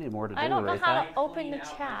 Jeez, you need more to do. I don't know right how there. to open the Clean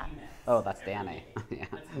out chat. my emails Oh, that's every Danny. day. Yeah.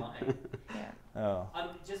 That's mine. Here. Oh.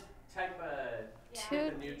 Just type a.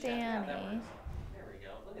 To the new chat. Yeah, that Danny. works. There we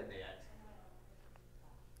go. Look at that.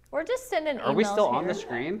 We're just sending emails Are we still on here. the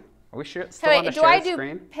screen? Are we still So on wait, the do I shared do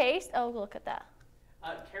screen? paste? Oh, look at that.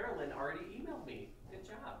 Carolyn already emailed me. Good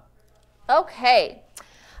job. Okay.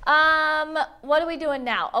 What are we doing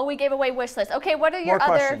now? Oh, we gave away wish list. Okay, what are your More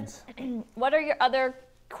other questions. what are your other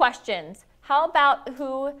questions? How about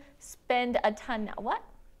who spend a ton now? What?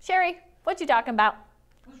 Sherry, what you talking about?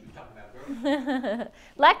 What you talking about, girl?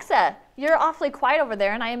 Lexa, you're awfully quiet over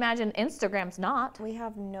there, and I imagine Instagram's not. We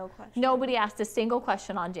have no question. Nobody asked a single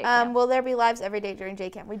question on JCam. Will there be lives every day during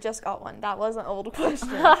JCam? We just got one. That was an old question.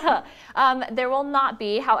 There will not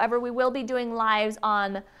be. However, we will be doing lives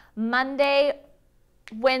on Monday,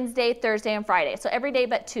 Wednesday, Thursday, and Friday. So every day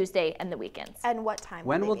but Tuesday and the weekends. And what time?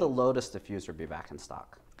 When will the they be? Lotus diffuser be back in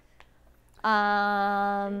stock?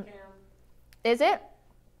 Cam? Is it?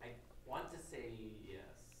 I want to say yes.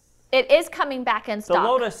 It is coming back in The stock.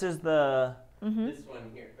 Lotus is the. This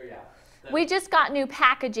one here. Oh, yeah. We just got new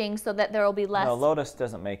packaging so that there will be less. No, Lotus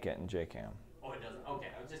doesn't make it in JCam. Oh, it doesn't? Okay,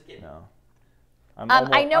 I was just kidding. No.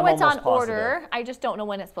 I know I'm it's on almost order. positive. I just don't know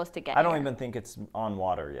when it's supposed to get I don't here. even think it's on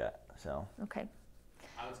water yet. So. Okay.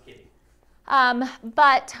 I was kidding.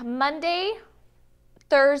 But Monday,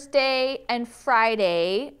 Thursday, and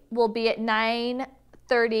Friday will be at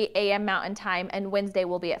 9:30 a.m. Mountain Time, and Wednesday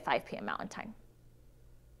will be at 5 p.m. Mountain Time.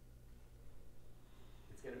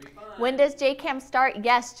 It's going to be fun. When does JCam start?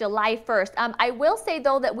 Yes, July 1st. I will say,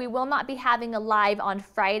 though, that we will not be having a live on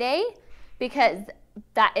Friday because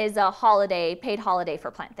that is a holiday, paid holiday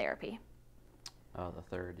for plant therapy. Oh,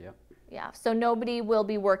 the 3rd, yep. Yeah, so nobody will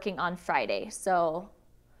be working on Friday. So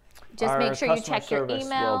just Our make sure you customer check your service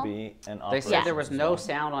email. Will be an They operation said there was as no well.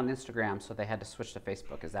 sound on Instagram, so they had to switch to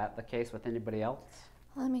Facebook. Is that the case with anybody else?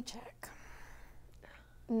 Let me check.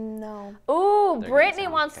 No. Ooh, They're gonna Brittany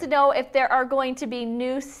sound wants okay. to know if there are going to be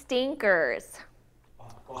new stinkers.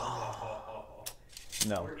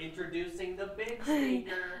 No. We're introducing the big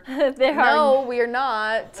sneaker. there are No, we're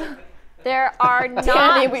not. there are not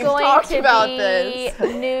Danny, we've going talked to about be this.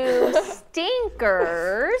 new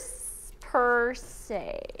stinkers per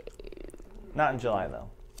se. Not in July though.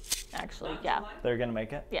 Actually, yeah. They're gonna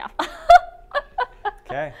make it. Yeah.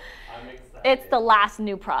 Okay. I'm excited. It's the last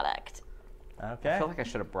new product. Okay. I feel like I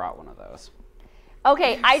should have brought one of those.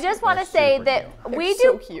 Okay, I just want to They're say super that cute. we They're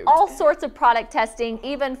so do cute. all sorts of product testing,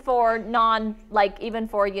 even for even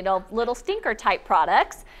for, little stinker type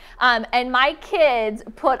products. And my kids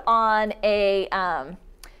put on a,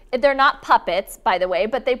 they're not puppets, by the way,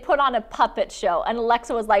 but they put on a puppet show. And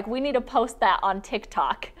Alexa was like, we need to post that on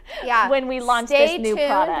TikTok. Yeah. When we launch Stay this new tuned.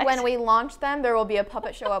 product. When we launch them, there will be a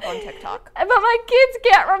puppet show up on TikTok. But my kids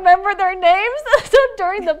can't remember their names. So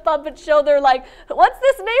during the puppet show, they're like, what's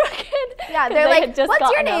this name again? Yeah, 'Cause they're they like, had just what's your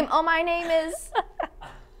gotten them. name? Oh, my name is...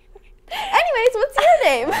 Anyways, what's your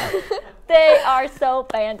name? They are so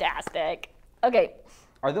fantastic. Okay,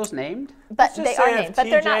 Are those named? but Let's just they say are if named, but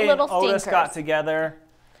they're not TJ little and Otis stinkers. got together.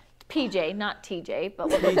 PJ, not TJ, but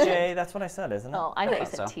PJ, that's what I said, isn't it? oh, I thought you thought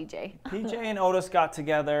said so. TJ. PJ and Otis got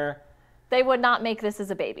together. They would not make this as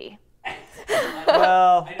a baby.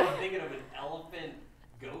 Well, I know, I'm thinking of an elephant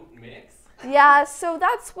goat mix. Yeah, so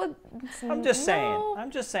that's what... I'm just saying. No, I'm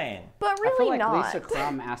just saying. But I feel really like not. Lisa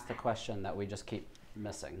Crum asked the question that we just keep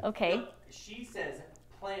missing. Okay. Look, she says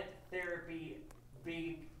plant therapy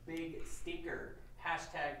big stinker.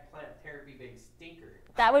 Hashtag plant therapy big stinker.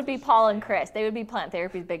 That would be Paul and Chris. They would be plant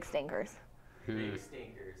therapy's big stinkers. Big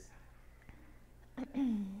stinkers.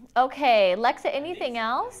 Okay, Lexa, anything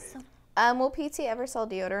else? Will PT ever sell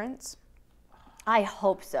deodorants? I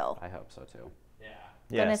hope so. I hope so too. Yeah.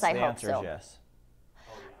 Goodness, Yes, I the hope answer so. is yes.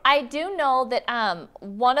 I do know that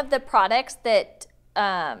one of the products that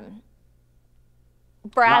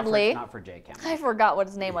Bradley... Not for JCam. I forgot what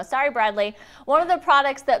his name was. Sorry, Bradley. One of the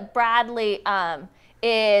products that Bradley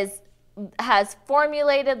has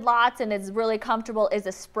formulated lots and is really comfortable is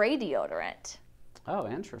a spray deodorant. Oh,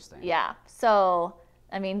 interesting. Yeah. So,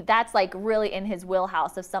 I mean, that's like really in his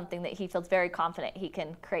wheelhouse of something that he feels very confident he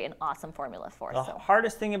can create an awesome formula for. The So,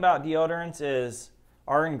 hardest thing about deodorants is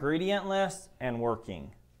our ingredient list and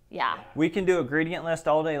working. yeah. We can do ingredient list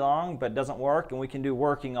all day long, but it doesn't work, and we can do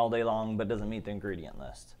working all day long, but doesn't meet the ingredient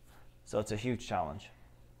list. So it's a huge challenge.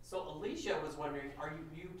 So Alicia was wondering, are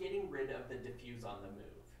you getting rid of the diffuse on the move?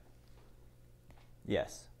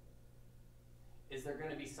 Yes. Is there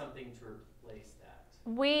going to be something to replace that?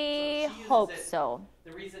 We So she uses hope it- so.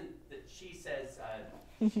 The reason that she says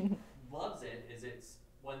she loves it is it's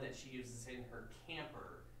one that she uses in her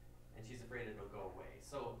camper, and she's afraid it'll go away.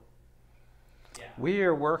 So, yeah. We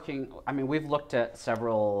are working. I mean, we've looked at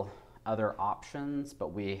several other options,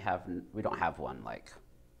 but we don't have one like,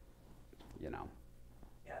 Yeah,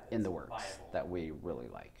 in that's the works viable. that we really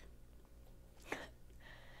like.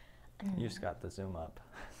 You just got the zoom up.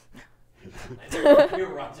 We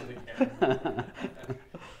were watching the camera.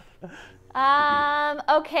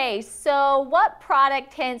 Okay, so what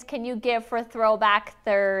product hints can you give for Throwback I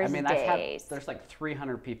Thursdays? mean, there's like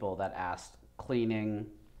 300 people that asked cleaning.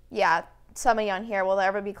 Yeah, somebody on here, will there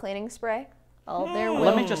ever be cleaning spray? Oh, there will.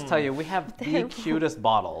 Let me just tell you, we have the cutest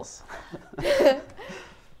bottles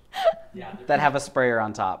Yeah, that have a sprayer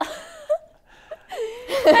on top.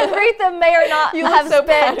 Aretha may or not You have look so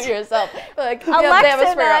proud spent. of yourself. Like, Alexa yeah, they have a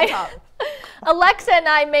and spray I- on top. Alexa and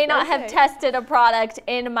I may not have Okay. tested a product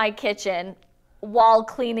in my kitchen while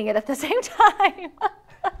cleaning it at the same time.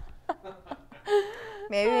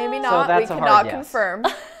 Maybe not. that's We a cannot hard yes. confirm.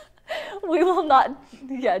 We will not,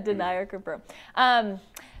 deny or confirm.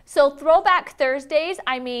 So Throwback Thursdays,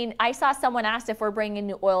 I mean, I saw someone asked if we're bringing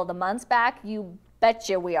new oil of the months back. You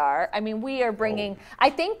betcha we are. I mean, we are bringing, I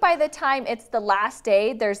think by the time it's the last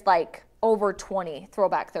day, there's like over 20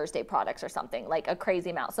 Throwback Thursday products or something, like a crazy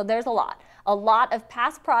amount. So there's a lot of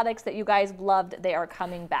past products that you guys loved. They are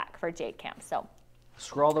coming back for JCamp. So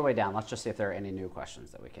scroll all the way down. Let's just see if there are any new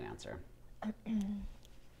questions that we can answer.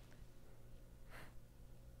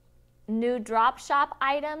 New drop shop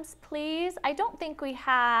items, please. I don't think we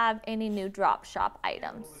have any new drop shop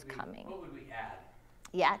items coming. What would we add?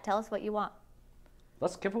 Yeah, tell us what you want.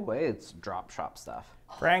 Let's give away its drop shop stuff.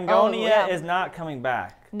 Frangonia is not coming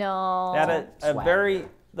back. No.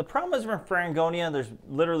 The problem is with Frangonia, there's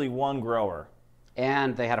literally one grower.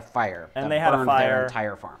 And they had a fire. And that they had a burned fire. their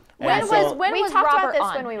entire farm. When We was talked Robert about this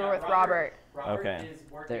on? when we were with Robert. Robert Okay. is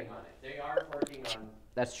working on it. They are working on.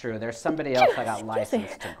 That's true. There's somebody else that got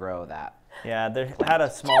licensed to grow that. Yeah, they had a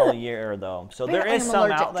small year though. So there is I'm some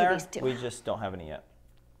allergic out to there. these two. We just don't have any yet.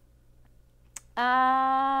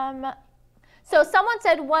 So someone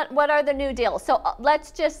said, what are the new deals? So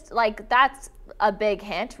let's just, like, that's a big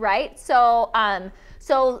hint, right? So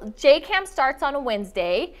JCamp starts on a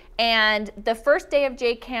Wednesday, and the first day of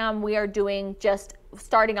JCamp, we are doing just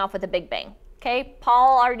starting off with a big bang, okay?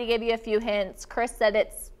 Paul already gave you a few hints. Chris said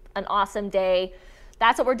it's an awesome day.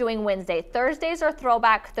 That's what we're doing Wednesday. Thursdays are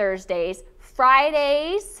Throwback Thursdays.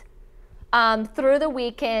 Fridays through the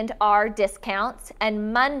weekend are discounts,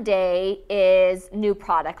 and Monday is new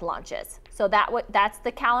product launches. So that's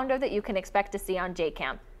the calendar that you can expect to see on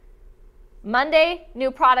JCamp. Monday, new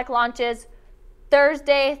product launches.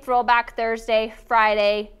 Thursday, Throwback Thursday.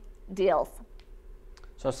 Friday, deals.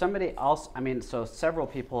 So somebody else, so several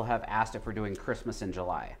people have asked if we're doing Christmas in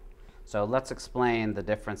July. So let's explain the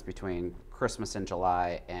difference between Christmas in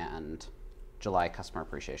July and July Customer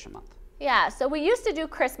Appreciation Month. Yeah, so we used to do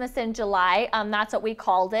Christmas in July. That's what we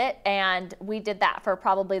called it, and we did that for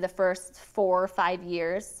probably the first 4 or 5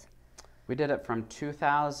 years. We did it from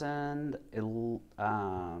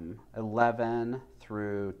 2011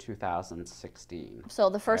 through 2016. So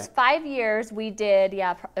the first 5 years we did,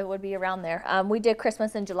 it would be around there. We did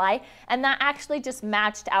Christmas in July, and that actually just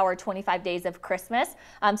matched our 25 days of Christmas.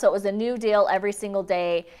 So it was a new deal every single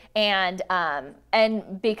day, and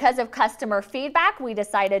because of customer feedback, we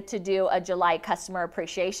decided to do a July Customer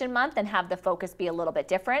Appreciation Month and have the focus be a little bit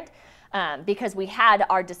different. Because we had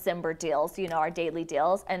our December deals, our daily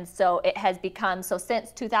deals. And so it has become,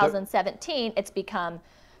 since 2017, it's become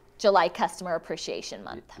July Customer Appreciation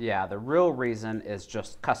Month. Yeah, the real reason is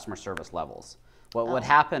just customer service levels. What would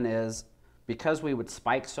happen is, because we would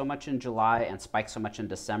spike so much in July and spike so much in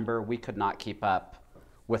December, we could not keep up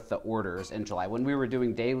with the orders in July. When we were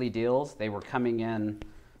doing daily deals, they were coming in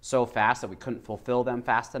so fast that we couldn't fulfill them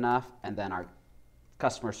fast enough, and then our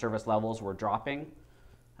customer service levels were dropping.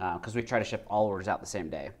 Because we try to ship all orders out the same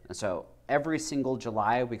day. And so every single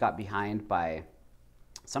July we got behind by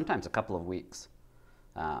sometimes a couple of weeks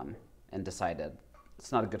and decided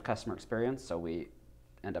it's not a good customer experience, so we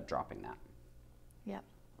end up dropping that. Yep.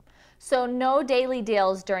 So no daily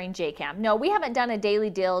deals during JCamp. No, we haven't done a daily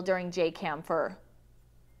deal during JCamp for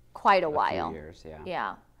quite a while. Few years, yeah.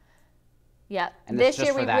 Yeah. Yeah. And this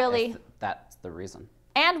year we really... That's the reason.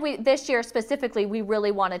 And this year specifically, we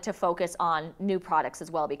really wanted to focus on new products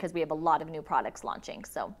as well because we have a lot of new products launching.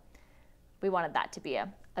 So we wanted that to be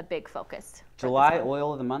a big focus. July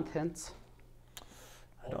oil of the month hints?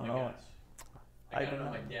 I don't know. I got it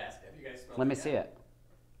on my desk. Have you guys smelled Let me it see yet?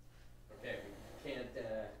 it. Okay, we can't.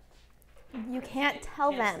 You can't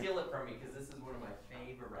tell can't them. steal it from me because this is one of my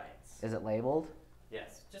favorites. Is it labeled?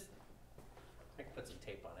 Yes, just I can put some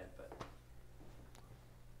tape on it, but.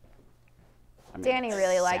 Danny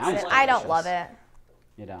really likes sounds it. I don't delicious. love it.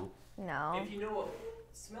 You don't? No. If you know,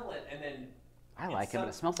 smell it and then. I like it, but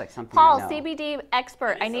it smells like something Paul, I know. CBD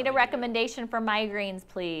expert, It is I need a something recommendation for migraines,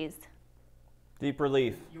 please. Deep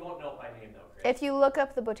Relief. You won't know it by name though, Chris. If you look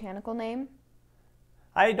up the botanical name,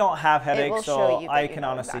 I don't have will headaches, show so you that I you can know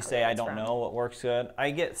honestly exactly say where I it's don't from. know what works good. I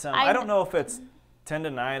get some, I I don't know if it's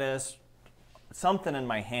tendonitis, something in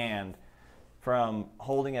my hand from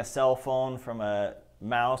holding a cell phone, from a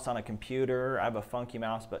mouse on a computer. I have a funky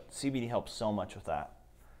mouse, but CBD helps so much with that.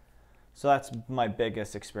 So that's my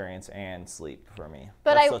biggest experience and sleep for me.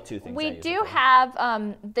 But that's the two things I we use it do for. have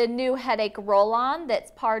the new headache roll-on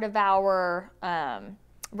that's part of our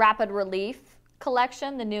Rapid Relief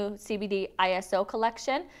collection, the new CBD ISO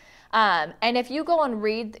collection. And if you go and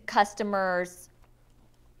read customers'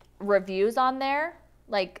 reviews on there,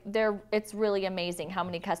 it's really amazing how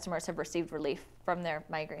many customers have received relief from their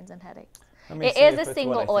migraines and headaches. Let me It see is if a it's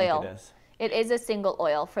single what I think oil. it is. It is a single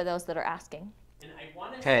oil for those that are asking. And I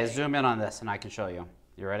want to Okay, zoom in on this and I can show you.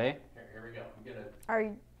 You ready? Here we go. I'm gonna. Are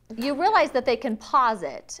you, You realize that they can pause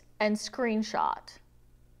it and screenshot.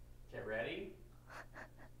 Okay, ready?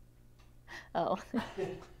 Oh.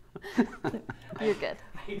 You're good.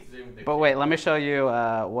 I zoomed the But wait, let me show you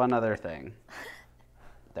one other thing.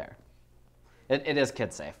 There. It is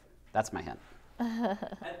kid safe. That's my hint.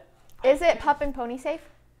 is it pup and pony safe?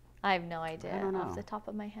 I have no idea don't off know. the top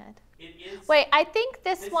of my head. It is. Wait, I think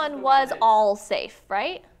this This is one the was one that's- all safe,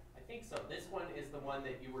 right? I think so. This one is the one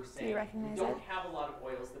that you were saying. you recognize we don't it? have a lot of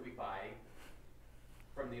oils that we buy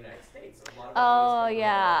from the United States. A lot of our oils Oh, come from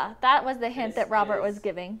yeah. abroad. That was the hint This that Robert was is-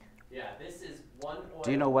 giving. Yeah, this is one oil.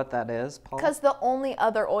 Do you know what that is, Paul? Because the only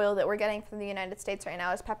other oil that we're getting from the United States right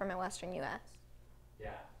now is peppermint Western U.S.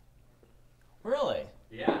 Yeah. Really?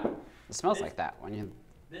 Yeah. It smells like that when you.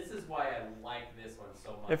 This is why I like this one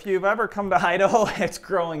so much. If you've ever come to Idaho, it's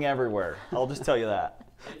growing everywhere. I'll just tell you that.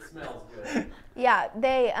 It smells good. Yeah,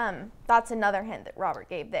 they that's another hint that Robert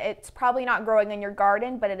gave. That it's probably not growing in your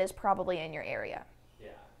garden, but it is probably in your area.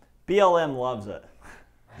 Yeah. BLM loves it.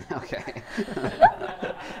 Okay.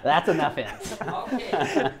 That's enough hints.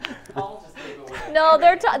 Okay. Paul just gave away. No,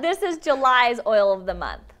 this is July's oil of the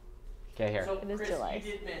month. Okay, here. So, It is Chris, July.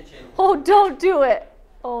 you did mention. Oh, don't do it.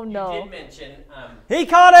 Oh, You no. did mention. He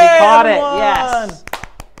caught it! He caught it, everyone! yes.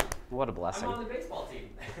 What a I'm blessing. on the baseball team.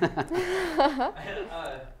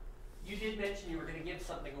 You did mention you were going to give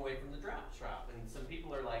something away from the drop shop, and some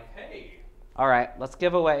people are like, "Hey." All right, let's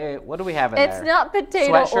give away. What do we have in It's there? not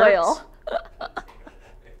potato Sweatshirts? oil.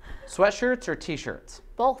 Sweatshirts or t-shirts?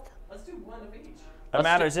 Both. Let's do one of each. It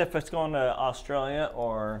matters if it's going to Australia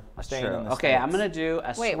or staying in the Okay, I'm States. gonna do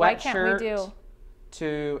a Wait, why can't we sweatshirt do?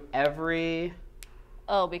 to every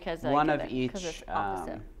Oh, because one of because each. it's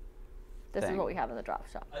opposite. This is thing. what we have in the drop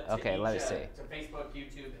shop. To Okay, let me see. To Facebook,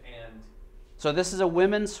 YouTube, and So this is a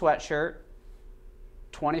women's sweatshirt,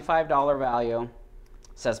 $25 value.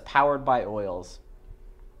 Says powered by oils.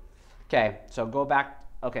 Okay, so go back.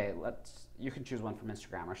 Okay, you can choose one from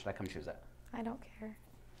Instagram, or should I come choose it? I don't care.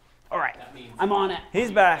 All right, that means I'm on it. He's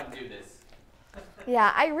you back. come do this.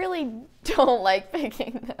 Yeah, I really don't like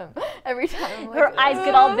picking them every time. I'm Her like, eyes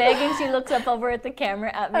get all big and she looks up over at the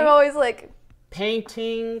camera at me. I'm always like,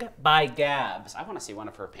 Painting by Gabs. I want to see one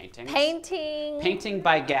of her paintings. Painting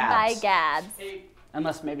by Gabs. by Gabs. Hey,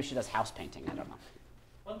 Unless maybe she does house painting. I don't know.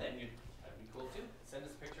 well then that'd be cool too. Send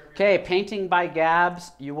us a picture of your. Okay, painting by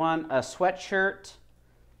Gabs. You want a sweatshirt?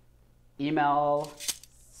 Email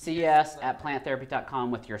cs@planttherapy.com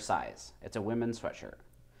with your size. It's a women's sweatshirt.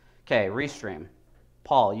 Okay, restream.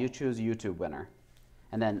 Paul, you choose YouTube winner.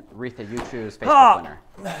 And then Retha, you choose Facebook winner.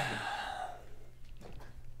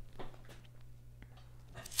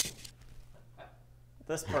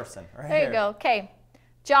 This person right There here. you go. Okay.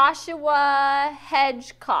 Joshua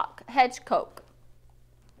Hedgecoke.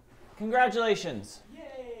 Congratulations.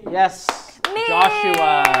 Yes, Me!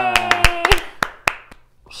 Joshua.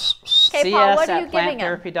 Okay, Paul, what are you cs giving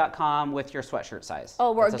him? planttherapy.com with your sweatshirt size.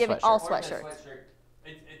 Oh, we're It's a giving sweatshirt. all Or the sweatshirts. sweatshirt.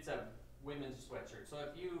 It's a women's sweatshirt. So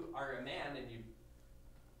if you are a man and you.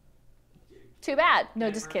 Too bad. No,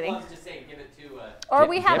 Jennifer just kidding. loves to say, give it to. Or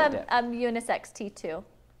we Gift have it. a unisex tee too.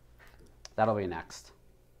 That'll be next.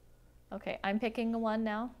 Okay, I'm picking one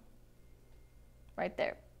now. Right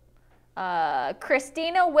there.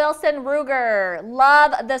 Christina Wilson Ruger.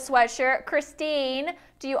 Love the sweatshirt. Christine,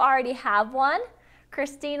 do you already have one?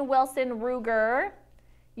 Christine Wilson Ruger.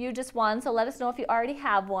 You just won, so let us know if you already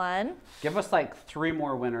have one. Give us like 3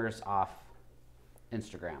 more winners off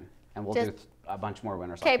Instagram, and we'll do Just- a bunch more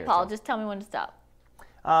winners off Okay, here Paul, too. just tell me when to stop.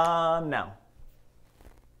 Now.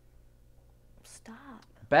 Stop.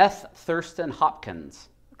 Beth Thurston Hopkins.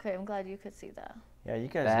 Okay, I'm glad you could see that. Yeah, you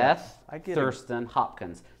guys. Beth I get it. Thurston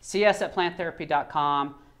Hopkins.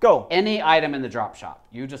 cs@planttherapy.com. Go. Any item in the drop shop.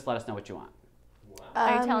 You just let us know what you want.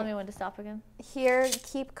 Are you telling me when to stop again? here,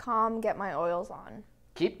 keep calm, get my oils on.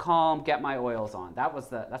 Keep calm, get my oils on. That's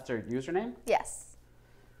their username. Yes.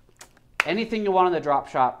 Anything you want in the drop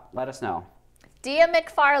shop, let us know. Dia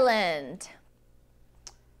McFarland.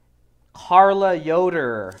 Carla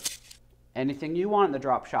Yoder. Anything you want in the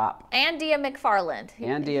drop shop. And Dia McFarland.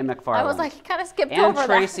 And Dia McFarland. I was like, he kind of skipped and over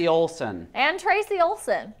Tracy Olson. that. And Tracy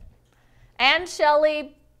Olson. And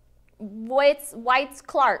Shelly Whites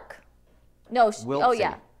Clark. No, oh Wiltsey.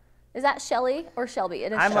 yeah. Is that Shelly or Shelby?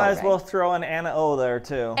 It is I Shelby. might as well throw in Anna O there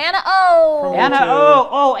too. Anna O. From Anna,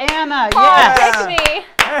 YouTube. Anna, Paul yes. picked me.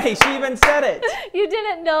 Hey, she even said it. You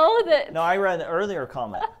didn't know that. No, I read the earlier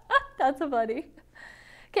comment. That's a funny.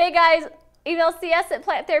 Okay, guys. Email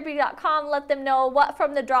cs@planttherapy.com. Let them know what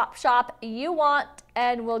from the drop shop you want,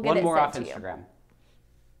 and we'll get One it more sent off to you. Instagram.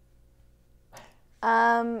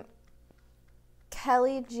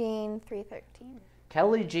 Kelly Jean 313.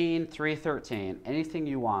 Kelly Jean 313. Anything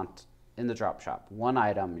you want in the drop shop. One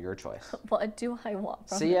item, your choice. What do I want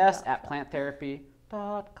from See the us drop at shop?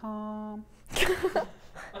 planttherapy.com.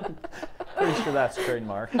 Pretty sure that's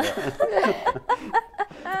trademark.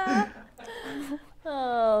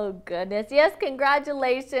 Oh, goodness. Yes,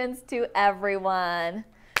 congratulations to everyone.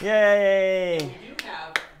 Yay! We do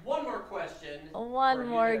have one more question. One for you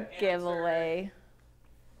more to answer. giveaway.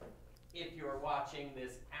 If you're watching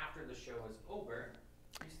this after the show is over,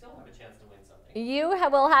 you still have a chance to win something. You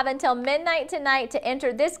will have until midnight tonight to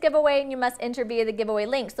enter this giveaway, and you must enter via the giveaway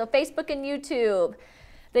link. So Facebook and YouTube.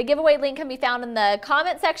 The giveaway link can be found in the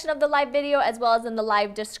comment section of the live video as well as in the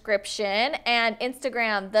live description. And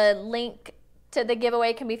Instagram, the link to the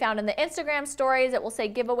giveaway can be found in the Instagram stories. It will say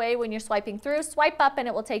giveaway when you're swiping through. Swipe up and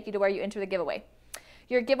it will take you to where you enter the giveaway.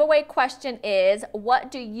 Your giveaway question is, what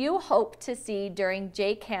do you hope to see during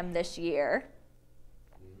JCAM this year?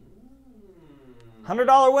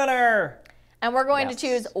 $100 winner! And we're going to Yes.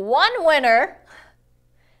 choose one winner,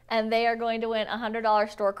 and they are going to win a $100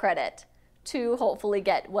 store credit to hopefully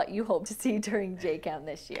get what you hope to see during JCAM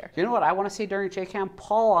this year. You know what I want to see during JCAM?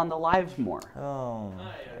 Paul on the lives more. Oh,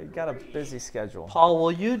 you got a busy schedule. Paul,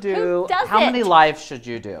 will you do, does how many it? lives should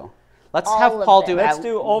you do? Let's All have of Paul them. do Let's at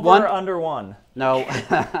do over one, or under one. No,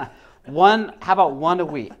 one, how about one a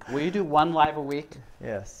week? Will you do one live a week?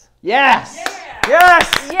 Yes. Yes!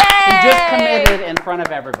 Yes! Yay! He just committed in front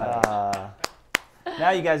of everybody. Now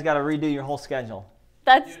you guys got to redo your whole schedule.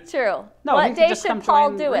 That's true. No, he What can day just should come Paul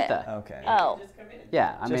join do it? Rita. Okay. Oh, Just come in.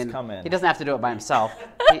 Yeah, I Just mean, come in. he doesn't have to do it by himself.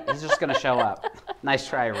 He's just going to show up. Nice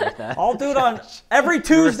try, Rita. I'll do it on every You were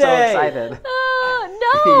so Tuesday. excited.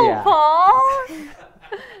 no, Yeah. Paul.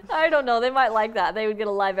 I don't know. They might like that. They would get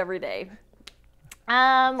a live every day.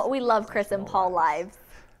 We love Chris and Paul lives.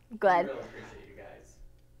 Good. Really appreciate you guys.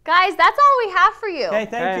 Guys, that's all we have for you. Okay,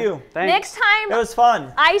 thank Okay, you. thanks. Next time It was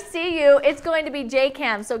fun. I see you, it's going to be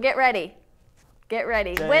JCAM, so get ready. Get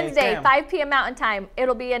ready. JCam. Wednesday, 5 p.m. Mountain Time.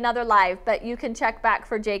 It'll be another live, but you can check back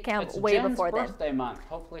for JCAM It's way Jen's before then. birthday month.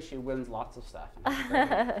 Hopefully she wins lots of stuff. It's a good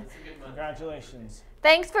month. Congratulations.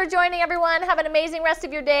 Thanks for joining, everyone. Have an amazing rest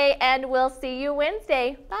of your day, and we'll see you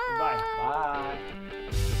Wednesday. Bye. Bye. Bye.